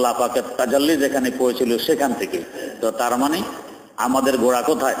আল্লাহ পাকের তাজাল্লি যেখানে পড়েছিল সেখান থেকে। তো তার মানে আমাদের গোড়া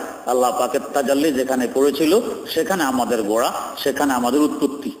কোথায়? আল্লাহ পাকের তাজাল্লি যেখানে পড়েছিল সেখানে আমাদের গোড়া, সেখানে আমাদের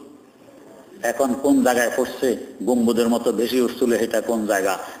উৎপত্তি। এখন কোন জায়গায় পড়ছে, গম্বুদের মতো বেশি উঠছিল, এটা কোন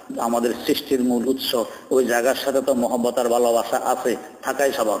জায়গা? আমাদের সৃষ্টির মূল উৎস, ওই জায়গার সাথে তো মহব্বত আর ভালোবাসা আছে,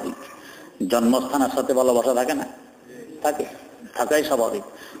 থাকাই স্বাভাবিক। জন্মস্থানের সাথে ভালোবাসা থাকে না? থাকে, থাকাই স্বাভাবিক।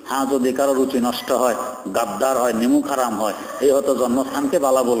 হ্যাঁ, যদি কারো রুচি নষ্ট হয়, গাদ্দার হয়, নিমুখ হারাম হয়, এই হয়তো জন্মস্থানকে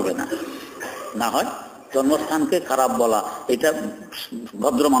ভালো বলবে না। না হয় জন্মস্থানকে খারাপ বলা, এটা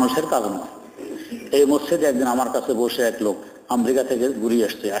ভদ্র মানুষের কাজ নয়। এই মসজিদে একদিন আমার কাছে বসে এক লোক আমেরিকা থেকে ঘুরিয়ে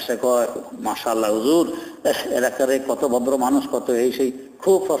আসছে, আসে কয়, মাশাআল্লাহ হুজুর, এলাকার কত ভদ্র মানুষ, কত এই সেই,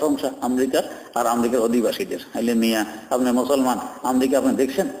 খুব প্রশংসা আমেরিকার আর আমেরিকার অধিবাসীদের। আইলে মিয়া, আপনি মুসলমান, আমেরিকা আপনি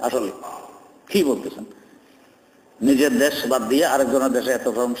দেখছেন? আসলে কি বলতেছেন? নিজের দেশ বাদ দিয়ে আরেকজনের দেশে এত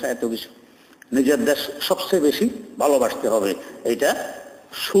প্রশংসা, এত কিছু। নিজের দেশ সবচেয়ে বেশি ভালোবাসতে হবে, এটা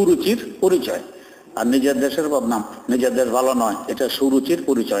সুরুচির পরিচয়। আর নিজের দেশের বদনাম, নিজের দেশ ভালো নয়, এটা সুরুচির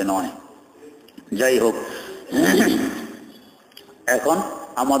পরিচয় নয়। যাই হোক, এখন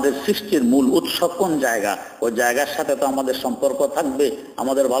আমাদের সৃষ্টির মূল উৎস কোন জায়গা? ওই জায়গার সাথে তো আমাদের সম্পর্ক থাকবে,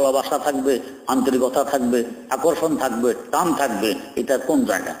 আমাদের ভালোবাসা থাকবে, আন্তরিকতা থাকবে, আকর্ষণ থাকবে, টান থাকবে। এটা কোন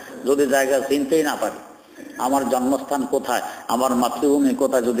জায়গা? যদি জায়গা চিনতেই না পারি, আমার জন্মস্থান কোথায়, আমার মাতৃভূমি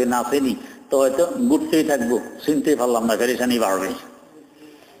কোথায় যদি না চিনি, তো হয়তো ঘুরতেই থাকবো, চিনতেই পারলাম না, পেরেশানি বাড়বে।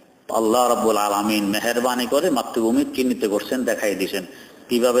 আল্লাহ রাব্বুল আলামিন মেহেরবানি করে মাতৃভূমি চিহ্নিত করছেন, দেখাই দিয়েছেন।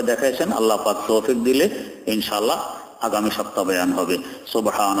 কিভাবে দেখাইছেন? আল্লাহ পাক তৌফিক দিলে ইনশাআল্লাহ আগামী সপ্তাহে বয়ান হবে।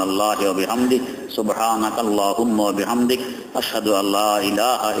 সুবহানাল্লাহি ওয়া বিহামদিহি, সুবহানাকাল্লাহুম্মা ওয়া বিহামদিক, আশহাদু আল্লা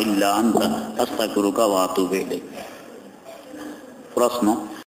ইলাহা ইল্লা আনতা, আস্তাগফিরুকা ওয়া আতুবু ইলাইক। প্রশ্ন,